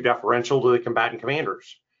far too deferential to the combatant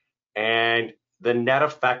commanders. And the net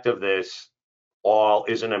effect of this all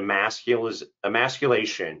is an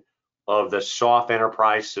emasculation of the soft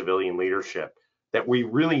enterprise civilian leadership that we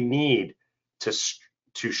really need to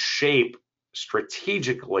shape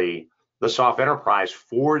strategically the soft enterprise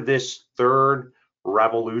for this third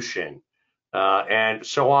revolution. And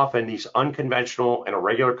so often these unconventional and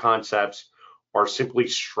irregular concepts are simply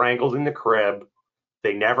strangled in the crib.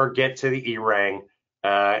 They never get to the E-ring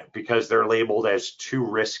because they're labeled as too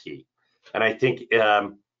risky. And I think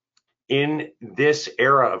in this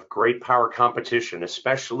era of great power competition,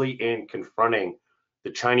 especially in confronting the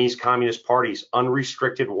Chinese Communist Party's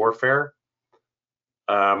unrestricted warfare,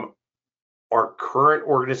 our current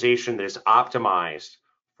organization that is optimized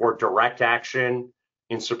for direct action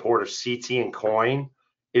in support of CT and COIN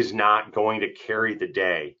is not going to carry the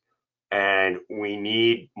day. And we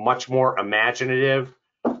need much more imaginative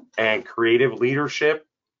and creative leadership.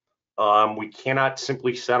 We cannot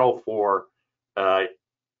simply settle for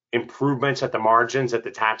improvements at the margins at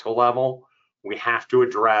the tactical level. We have to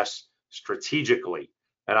address strategically.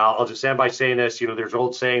 And I'll just end by saying this, there's an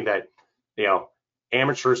old saying that,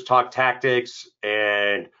 amateurs talk tactics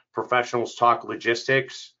and professionals talk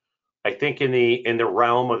logistics. I think in the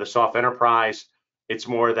realm of the soft enterprise, it's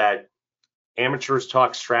more that amateurs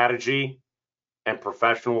talk strategy and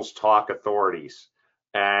professionals talk authorities.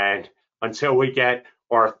 And until we get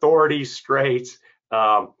our authority straight.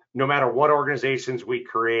 No matter what organizations we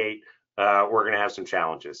create, we're going to have some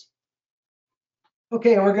challenges.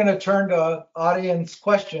 Okay, we're going to turn to audience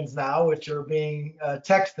questions now, which are being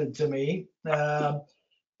texted to me.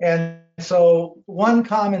 And so one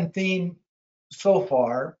common theme so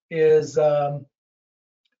far is the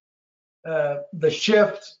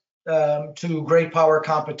shift to great power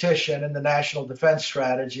competition in the National Defense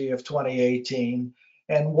Strategy of 2018.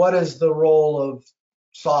 And what is the role of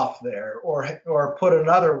SOF there? Or put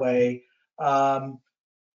another way,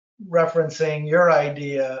 referencing your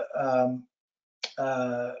idea,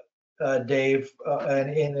 Dave,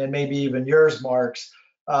 and maybe even yours, Marks,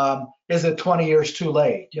 is it 20 years too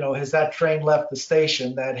late? You know, has that train left the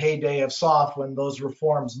station, that heyday of SOF when those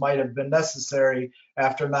reforms might have been necessary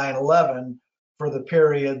after 9/11 for the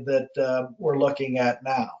period that we're looking at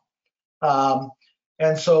now?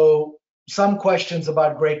 And so some questions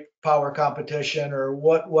about great power competition, or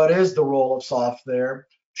what is the role of SOF there?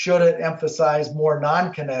 Should it emphasize more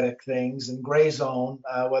non-kinetic things in gray zone,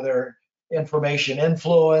 whether information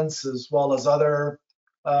influence as well as other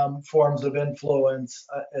forms of influence,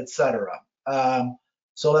 etc.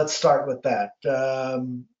 So let's start with that.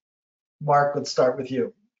 Mark, let's start with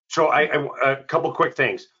you. So a couple quick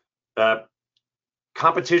things.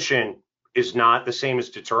 Competition is not the same as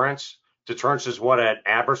deterrence. Deterrence is what an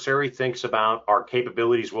adversary thinks about our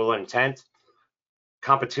capabilities, will, and intent.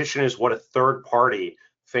 Competition is what a third party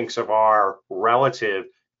thinks of our relative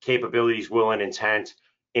capabilities, will, and intent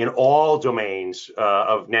in all domains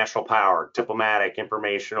of national power: diplomatic,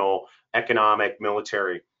 informational, economic,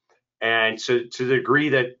 military. And so to the degree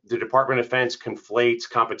that the Department of Defense conflates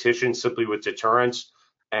competition simply with deterrence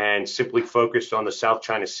and simply focused on the South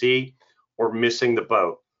China Sea, we're missing the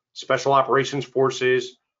boat. Special operations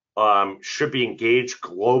forces should be engaged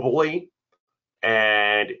globally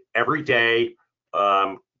and every day,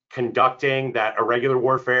 conducting that irregular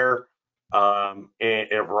warfare in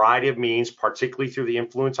a variety of means, particularly through the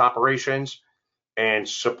influence operations, and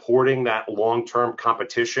supporting that long-term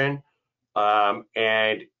competition.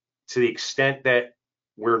 And to the extent that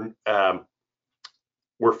we're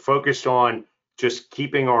focused on just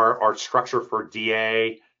keeping our structure for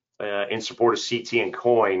DA in support of CT and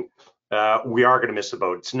COIN, we are going to miss the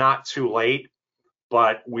boat. It's not too late,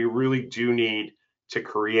 but we really do need to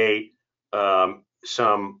create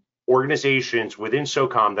some organizations within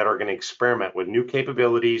SOCOM that are going to experiment with new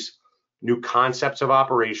capabilities, new concepts of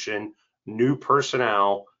operation, new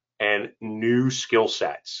personnel, and new skill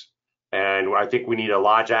sets. And I think we need a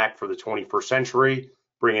LOGIC for the 21st century,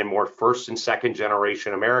 bring in more first and second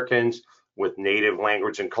generation Americans with native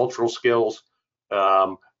language and cultural skills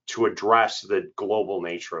to address the global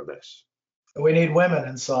nature of this. We need women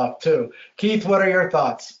in SOF too. Keith, what are your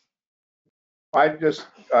thoughts? I'm just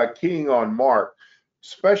keying on Mark.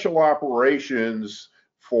 Special operations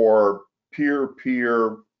for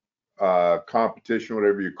peer-peer competition,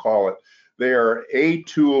 whatever you call it, they are a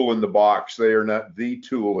tool in the box. They are not the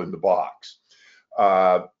tool in the box.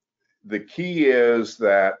 The key is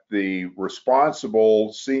that the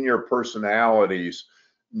responsible senior personalities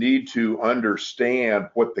need to understand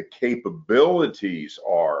what the capabilities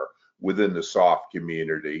are within the SOF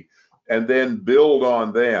community and then build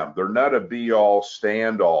on them. They're not a be-all,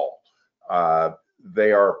 stand-all.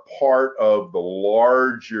 They are part of the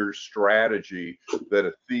larger strategy that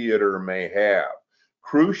a theater may have.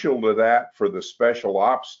 Crucial to that for the special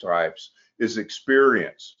ops types is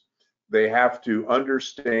experience. They have to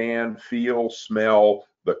understand, feel, smell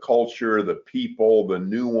the culture, the people, the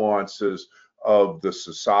nuances of the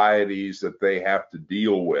societies that they have to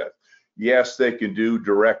deal with. Yes, they can do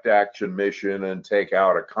direct action mission and take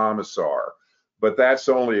out a commissar, but that's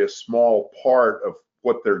only a small part of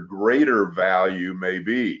what their greater value may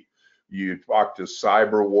be. You talk to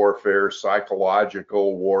cyber warfare,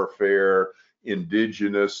 psychological warfare,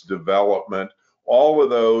 indigenous development. All of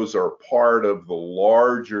those are part of the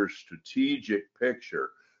larger strategic picture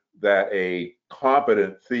that a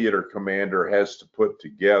competent theater commander has to put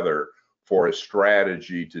together for a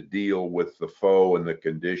strategy to deal with the foe and the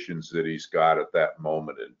conditions that he's got at that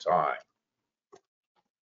moment in time.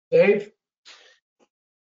 Dave?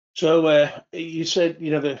 So you said,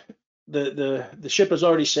 you know, the ship has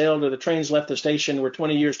already sailed, or the train's left the station. We're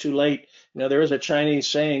 20 years too late. You know, there is a Chinese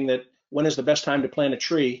saying that when is the best time to plant a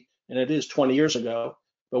tree? And it is 20 years ago.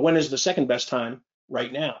 But when is the second best time?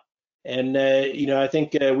 Right now. And you know, I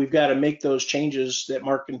think we've got to make those changes that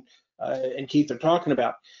Mark and Keith are talking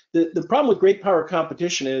about. The problem with great power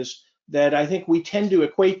competition is that I think we tend to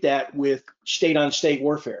equate that with state-on-state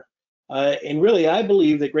warfare. And really, I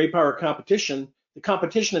believe that great power competition, the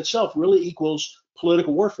competition itself, really equals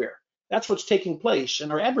political warfare. that's what's taking place.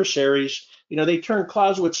 And our adversaries, they turn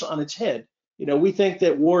Clausewitz on its head. We think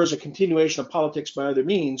that war is a continuation of politics by other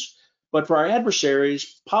means, but for our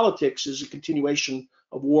adversaries, politics is a continuation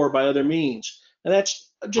of war by other means. And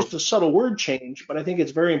that's just a subtle word change, but I think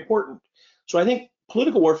it's very important. So I think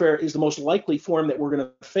political warfare is the most likely form that we're going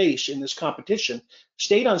to face in this competition.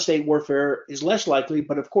 State-on-state warfare is less likely,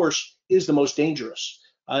 but of course is the most dangerous.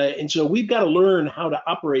 And so we've got to learn how to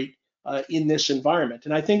operate in this environment.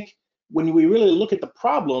 And I think when we really look at the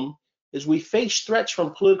problem, is we face threats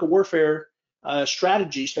from political warfare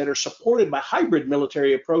strategies that are supported by hybrid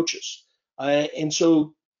military approaches. And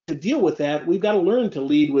so to deal with that, we've got to learn to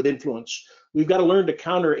lead with influence. We've got to learn to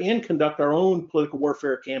counter and conduct our own political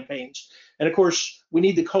warfare campaigns. And of course, we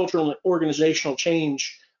need the cultural and organizational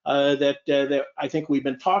change that I think we've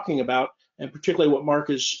been talking about, and particularly what Mark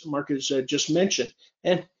has just mentioned.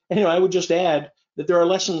 And I would just add that there are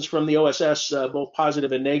lessons from the OSS, both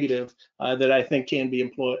positive and negative, that I think can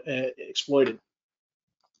be exploited.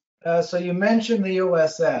 So you mentioned the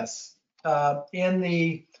OSS. In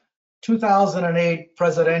the 2008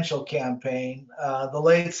 presidential campaign, the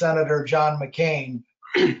late Senator John McCain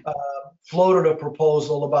floated a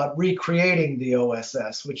proposal about recreating the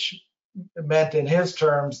OSS, which meant in his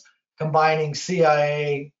terms combining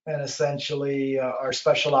CIA and essentially our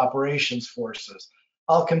special operations forces.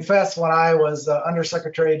 I'll confess, when I was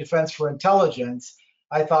Undersecretary of Defense for Intelligence,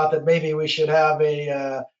 I thought that maybe we should have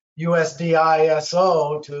a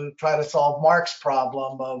USDISO to try to solve Mark's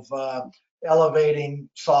problem of elevating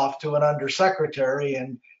SOF to an undersecretary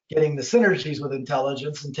and getting the synergies with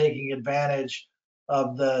intelligence and taking advantage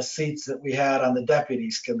of the seats that we had on the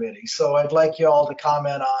Deputies Committee. So I'd like you all to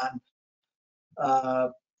comment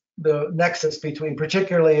on the nexus between,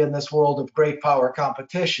 particularly in this world of great power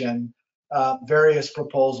competition, various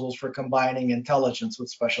proposals for combining intelligence with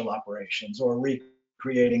special operations or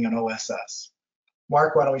recreating an OSS.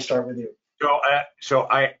 Mark, why don't we start with you? So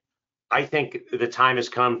I think the time has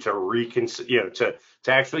come to reconsider, to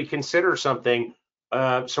actually consider something,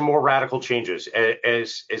 some more radical changes.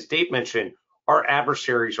 As Dave mentioned, our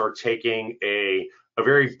adversaries are taking a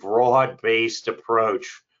very broad-based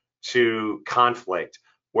approach to conflict,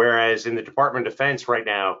 whereas in the Department of Defense right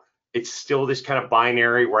now, it's still this kind of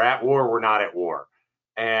binary: we're at war, we're not at war.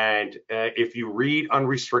 And if you read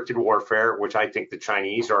Unrestricted Warfare, which I think the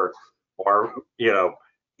Chinese are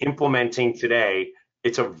implementing today,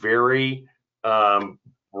 it's a very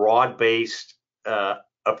broad-based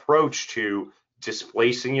approach to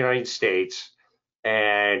displacing the United States.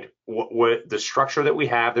 And what the structure that we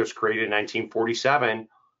have that was created in 1947,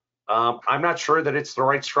 I'm not sure that it's the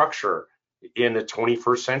right structure in the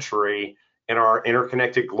 21st century in our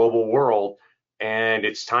interconnected global world. And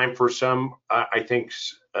it's time for some, I think,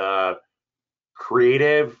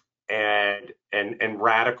 creative and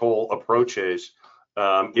radical approaches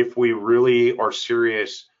if we really are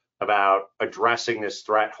serious about addressing this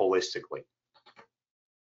threat holistically.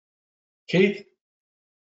 Keith?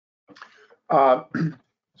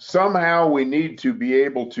 Somehow we need to be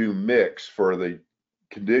able to mix, for the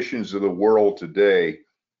conditions of the world today,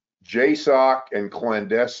 JSOC and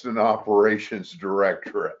Clandestine Operations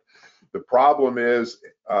Directorate. The problem is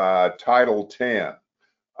Title 10.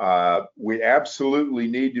 We absolutely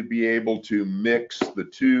need to be able to mix the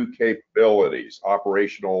two capabilities: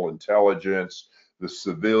 operational intelligence, the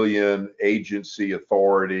civilian agency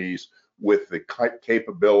authorities, with the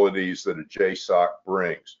capabilities that a JSOC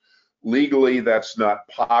brings. Legally, that's not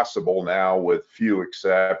possible now, with few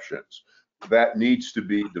exceptions. That needs to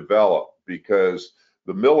be developed, because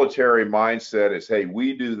the military mindset is, hey,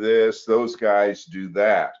 we do this, those guys do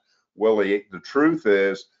that. Well, the truth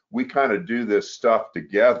is, we kind of do this stuff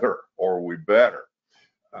together, or we better.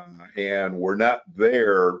 And we're not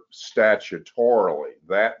there statutorily.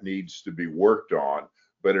 That needs to be worked on,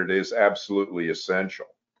 but it is absolutely essential.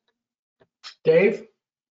 Dave?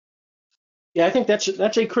 Yeah, I think that's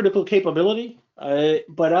a critical capability,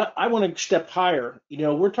 but I want to step higher.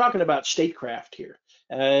 We're talking about statecraft here,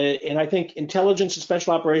 and I think intelligence and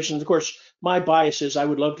special operations. Of course, my bias is I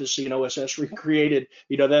would love to see an OSS recreated.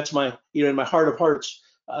 That's my, in my heart of hearts.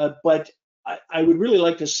 But I would really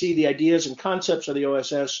like to see the ideas and concepts of the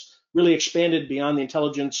OSS really expanded beyond the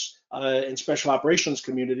intelligence and special operations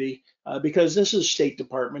community, because this is State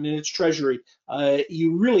Department and it's Treasury.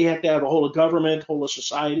 You really have to have a whole of government, whole of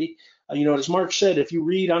society. As Mark said, if you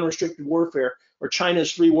read Unrestricted Warfare, or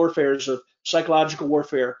China's three warfares of psychological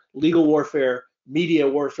warfare, legal warfare, media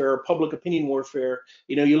warfare, public opinion warfare,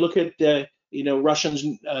 you look at Russians'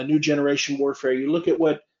 new generation warfare, you look at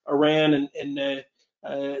what Iran and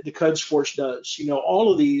the Quds Force does.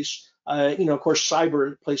 All of these, of course,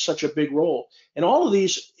 cyber plays such a big role. And all of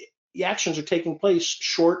these the actions are taking place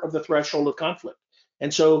short of the threshold of conflict.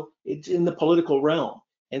 And so it's in the political realm.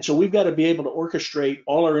 And so we've got to be able to orchestrate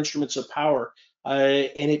all our instruments of power.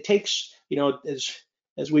 And it takes,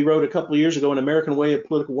 as we wrote a couple of years ago, an American way of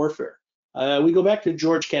political warfare. We go back to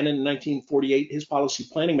George Kennan in 1948, his policy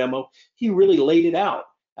planning memo. He really laid it out.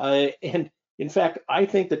 And in fact, I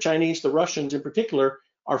think the Chinese, the Russians in particular,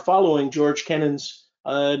 are following George Kennan's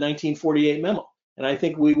 1948 memo. And I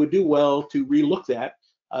think we would do well to relook that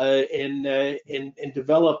and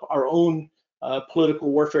develop our own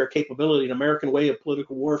political warfare capability, an American way of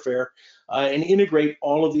political warfare, and integrate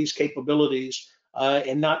all of these capabilities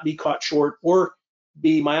and not be caught short or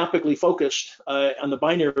be myopically focused on the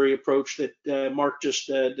binary approach that Mark just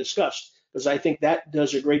discussed, because I think that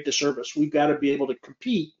does a great disservice. We've got to be able to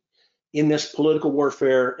compete in this political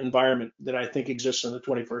warfare environment that I think exists in the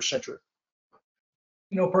 21st century.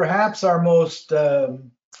 Perhaps our most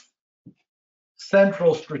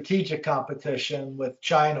central strategic competition with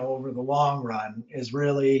China over the long run is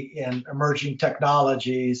really in emerging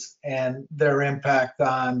technologies and their impact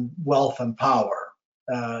on wealth and power.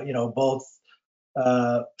 Both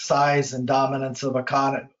size and dominance of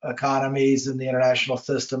economies in the international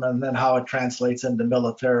system, and then how it translates into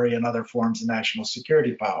military and other forms of national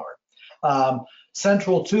security power.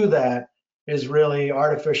 Central to that is really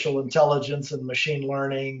artificial intelligence and machine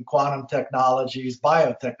learning, quantum technologies,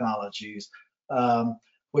 biotechnologies,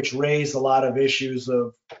 which raise a lot of issues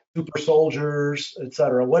of super soldiers, et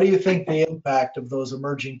cetera. What do you think the impact of those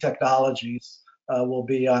emerging technologies will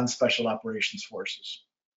be on special operations forces?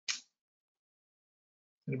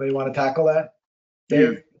 Anybody want to tackle that?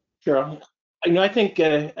 Dave? Sure. I think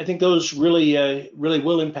those really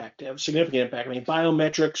will have significant impact. I mean,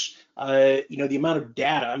 biometrics, the amount of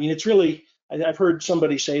data. I mean, it's really, I've heard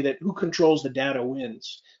somebody say that who controls the data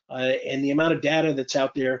wins, and the amount of data that's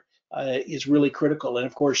out there is really critical. And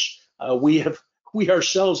of course, we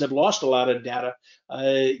ourselves have lost a lot of data,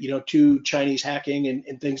 to Chinese hacking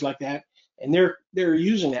and things like that, and they're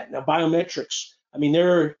using that now. Biometrics. I mean,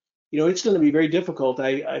 it's going to be very difficult.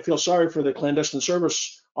 I feel sorry for the clandestine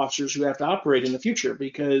service officers who have to operate in the future,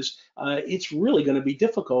 because it's really going to be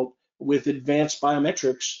difficult with advanced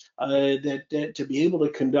biometrics that to be able to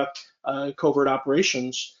conduct covert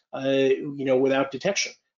operations, without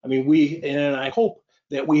detection. I mean, and I hope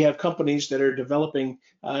that we have companies that are developing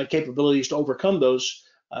capabilities to overcome those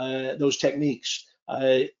techniques.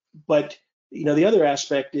 But the other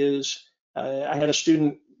aspect is, I had a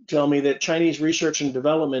student tell me that Chinese research and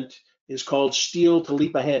development is called steal to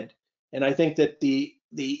leap ahead. And I think that the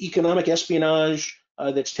economic espionage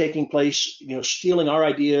that's taking place, stealing our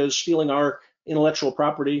ideas, stealing our intellectual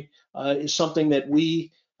property, is something that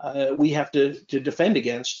we have to defend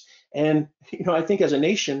against. And I think as a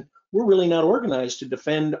nation, we're really not organized to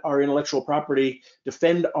defend our intellectual property,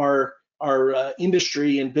 defend our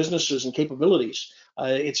industry and businesses and capabilities.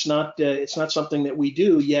 It's not something that we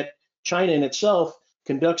do. Yet China in itself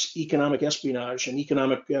conducts economic espionage and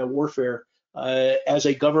economic warfare as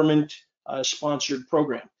a government sponsored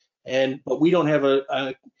program, but we don't have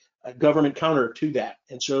a government counter to that.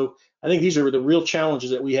 And so I think these are the real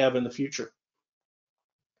challenges that we have in the future.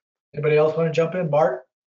 Anybody else want to jump in? Mark?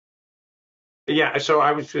 Yeah, so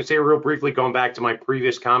I was going to say real briefly, going back to my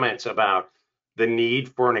previous comments about the need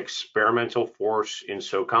for an experimental force in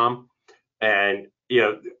SOCOM. And,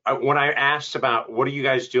 when I asked about what are you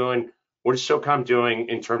guys doing, what is SOCOM doing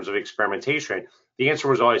in terms of experimentation, the answer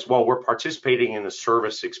was always, well, we're participating in the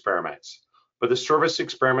service experiments. But the service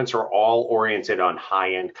experiments are all oriented on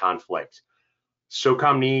high-end conflict.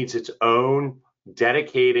 SOCOM needs its own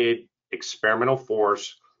dedicated experimental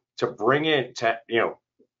force to bring it to,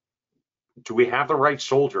 do we have the right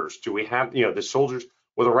soldiers? Do we have, the soldiers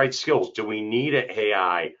with the right skills? Do we need an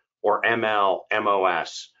AI or ML,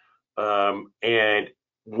 MOS? And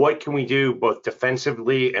what can we do both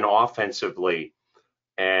defensively and offensively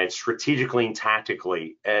and strategically and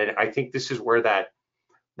tactically? And I think this is where that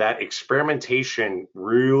experimentation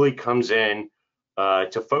really comes in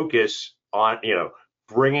to focus on,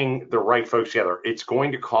 bringing the right folks together. It's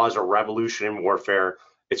going to cause a revolution in warfare.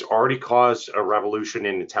 It's already caused a revolution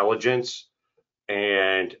in intelligence.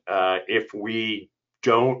 And if we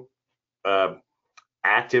don't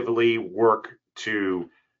actively work to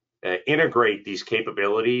integrate these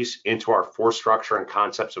capabilities into our force structure and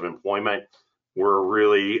concepts of employment, we're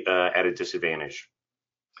really at a disadvantage.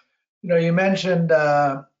 You mentioned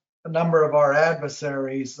a number of our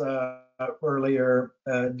adversaries earlier,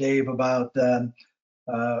 Dave, about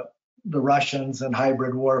the Russians and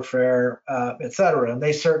hybrid warfare, et cetera. And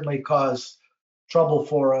they certainly cause trouble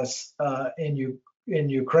for us in in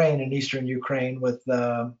Ukraine, in eastern Ukraine, with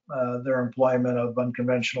their employment of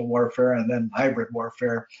unconventional warfare and then hybrid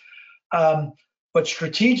warfare. But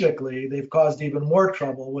strategically, they've caused even more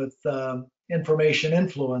trouble with information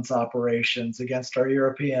influence operations against our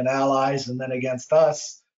European allies and then against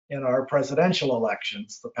us in our presidential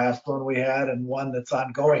elections, the past one we had and one that's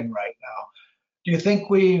ongoing right now. Do you think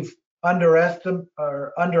we've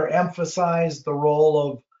underemphasized the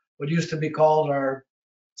role of what used to be called our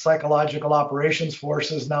psychological operations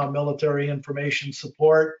forces, now military information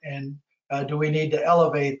support? And do we need to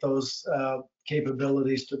elevate those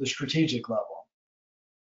capabilities to the strategic level?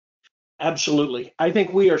 Absolutely. I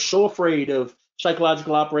think we are so afraid of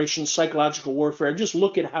psychological operations, psychological warfare. Just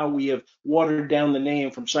look at how we have watered down the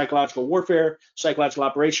name from psychological warfare, psychological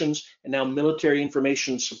operations, and now military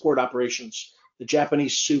information support operations, the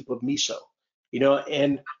Japanese soup of miso.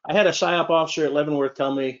 And I had a PSYOP officer at Leavenworth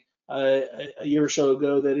tell me a year or so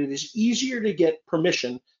ago that it is easier to get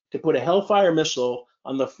permission to put a Hellfire missile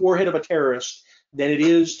on the forehead of a terrorist than it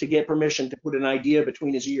is to get permission to put an idea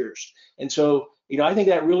between his ears. And so, I think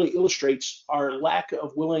that really illustrates our lack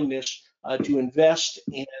of willingness to invest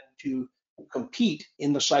and to compete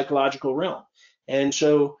in the psychological realm. And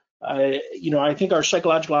so, I think our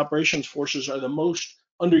psychological operations forces are the most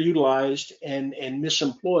underutilized and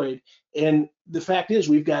misemployed. And the fact is,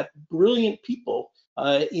 we've got brilliant people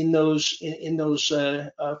in those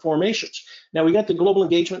formations. Now, we got the Global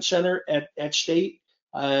Engagement Center at State,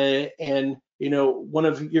 and one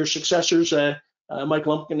of your successors, Mike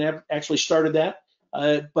Lumpkin, actually started that.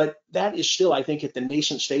 But that is still, I think, at the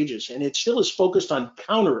nascent stages, and it still is focused on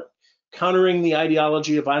countering the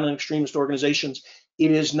ideology of violent extremist organizations.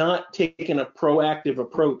 It is not taking a proactive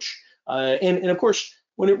approach. And of course,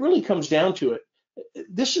 when it really comes down to it,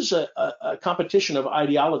 this is a competition of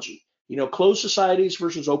ideology. Closed societies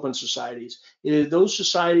versus open societies. Those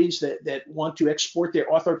societies that want to export their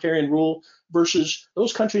authoritarian rule versus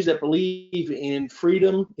those countries that believe in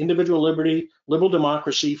freedom, individual liberty, liberal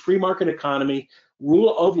democracy, free market economy,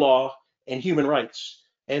 rule of law, and human rights.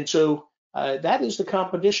 And so that is the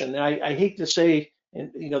competition. And I hate to say,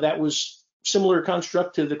 that was similar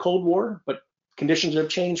construct to the Cold War, but conditions have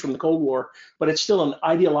changed from the Cold War. But it's still an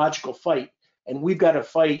ideological fight, and we've got to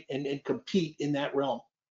fight and compete in that realm.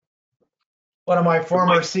 One of my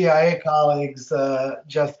former CIA colleagues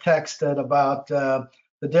just texted about the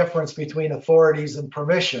difference between authorities and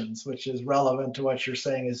permissions, which is relevant to what you're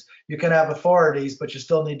saying. Is you can have authorities, but you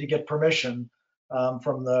still need to get permission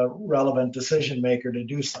from the relevant decision maker to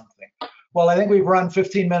do something. Well, I think we've run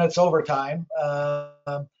 15 minutes over time.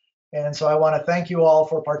 And so I want to thank you all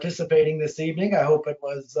for participating this evening. I hope it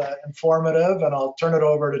was informative, and I'll turn it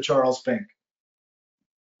over to Charles Pink.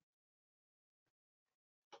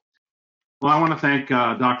 Well, I want to thank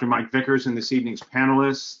Dr. Mike Vickers and this evening's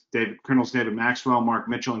panelists, Colonels David Maxwell, Mark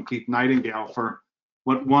Mitchell, and Keith Nightingale for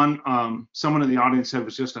what someone in the audience said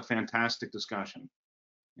was just a fantastic discussion.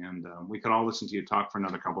 And we could all listen to you talk for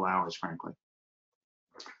another couple hours, frankly.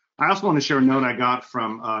 I also want to share a note I got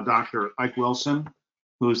from Dr. Ike Wilson,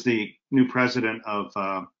 who's the new president of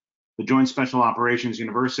the Joint Special Operations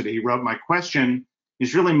University. He wrote, "My question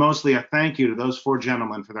is really mostly a thank you to those four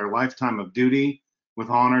gentlemen for their lifetime of duty with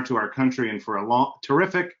honor to our country and for a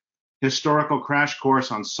terrific historical crash course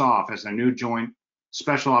on SOF as their new Joint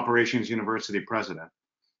Special Operations University president.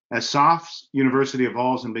 As SOF's university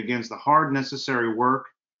evolves and begins the hard, necessary work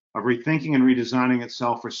of rethinking and redesigning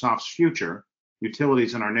itself for SOF's future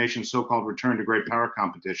utilities in our nation's so-called return to great power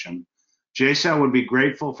competition, JSAL would be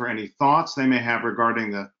grateful for any thoughts they may have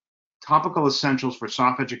regarding the topical essentials for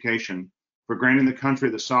SOF education for granting the country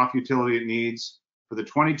the SOF utility it needs for the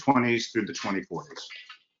 2020s through the 2040s.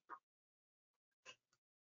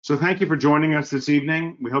 So thank you for joining us this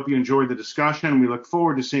evening. We hope you enjoyed the discussion. We look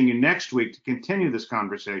forward to seeing you next week to continue this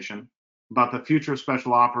conversation about the future of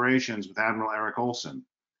special operations with Admiral Eric Olson.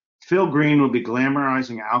 Phil Green will be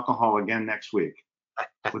glamorizing alcohol again next week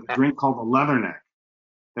with a drink called the Leatherneck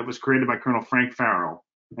that was created by Colonel Frank Farrell.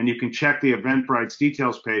 And you can check the Eventbrite's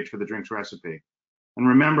details page for the drink's recipe. And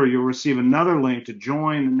remember, you'll receive another link to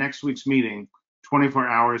join next week's meeting 24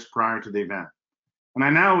 hours prior to the event. And I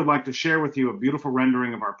now would like to share with you a beautiful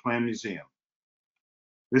rendering of our planned museum.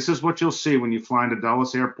 This is what you'll see when you fly into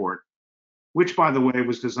Dulles Airport, which, by the way,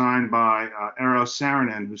 was designed by Eero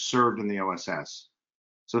Saarinen, who served in the OSS.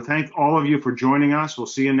 So thank all of you for joining us. We'll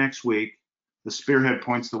see you next week. The Spearhead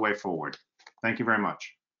points the way forward. Thank you very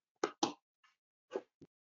much. Thank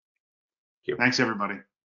you. Thanks, everybody.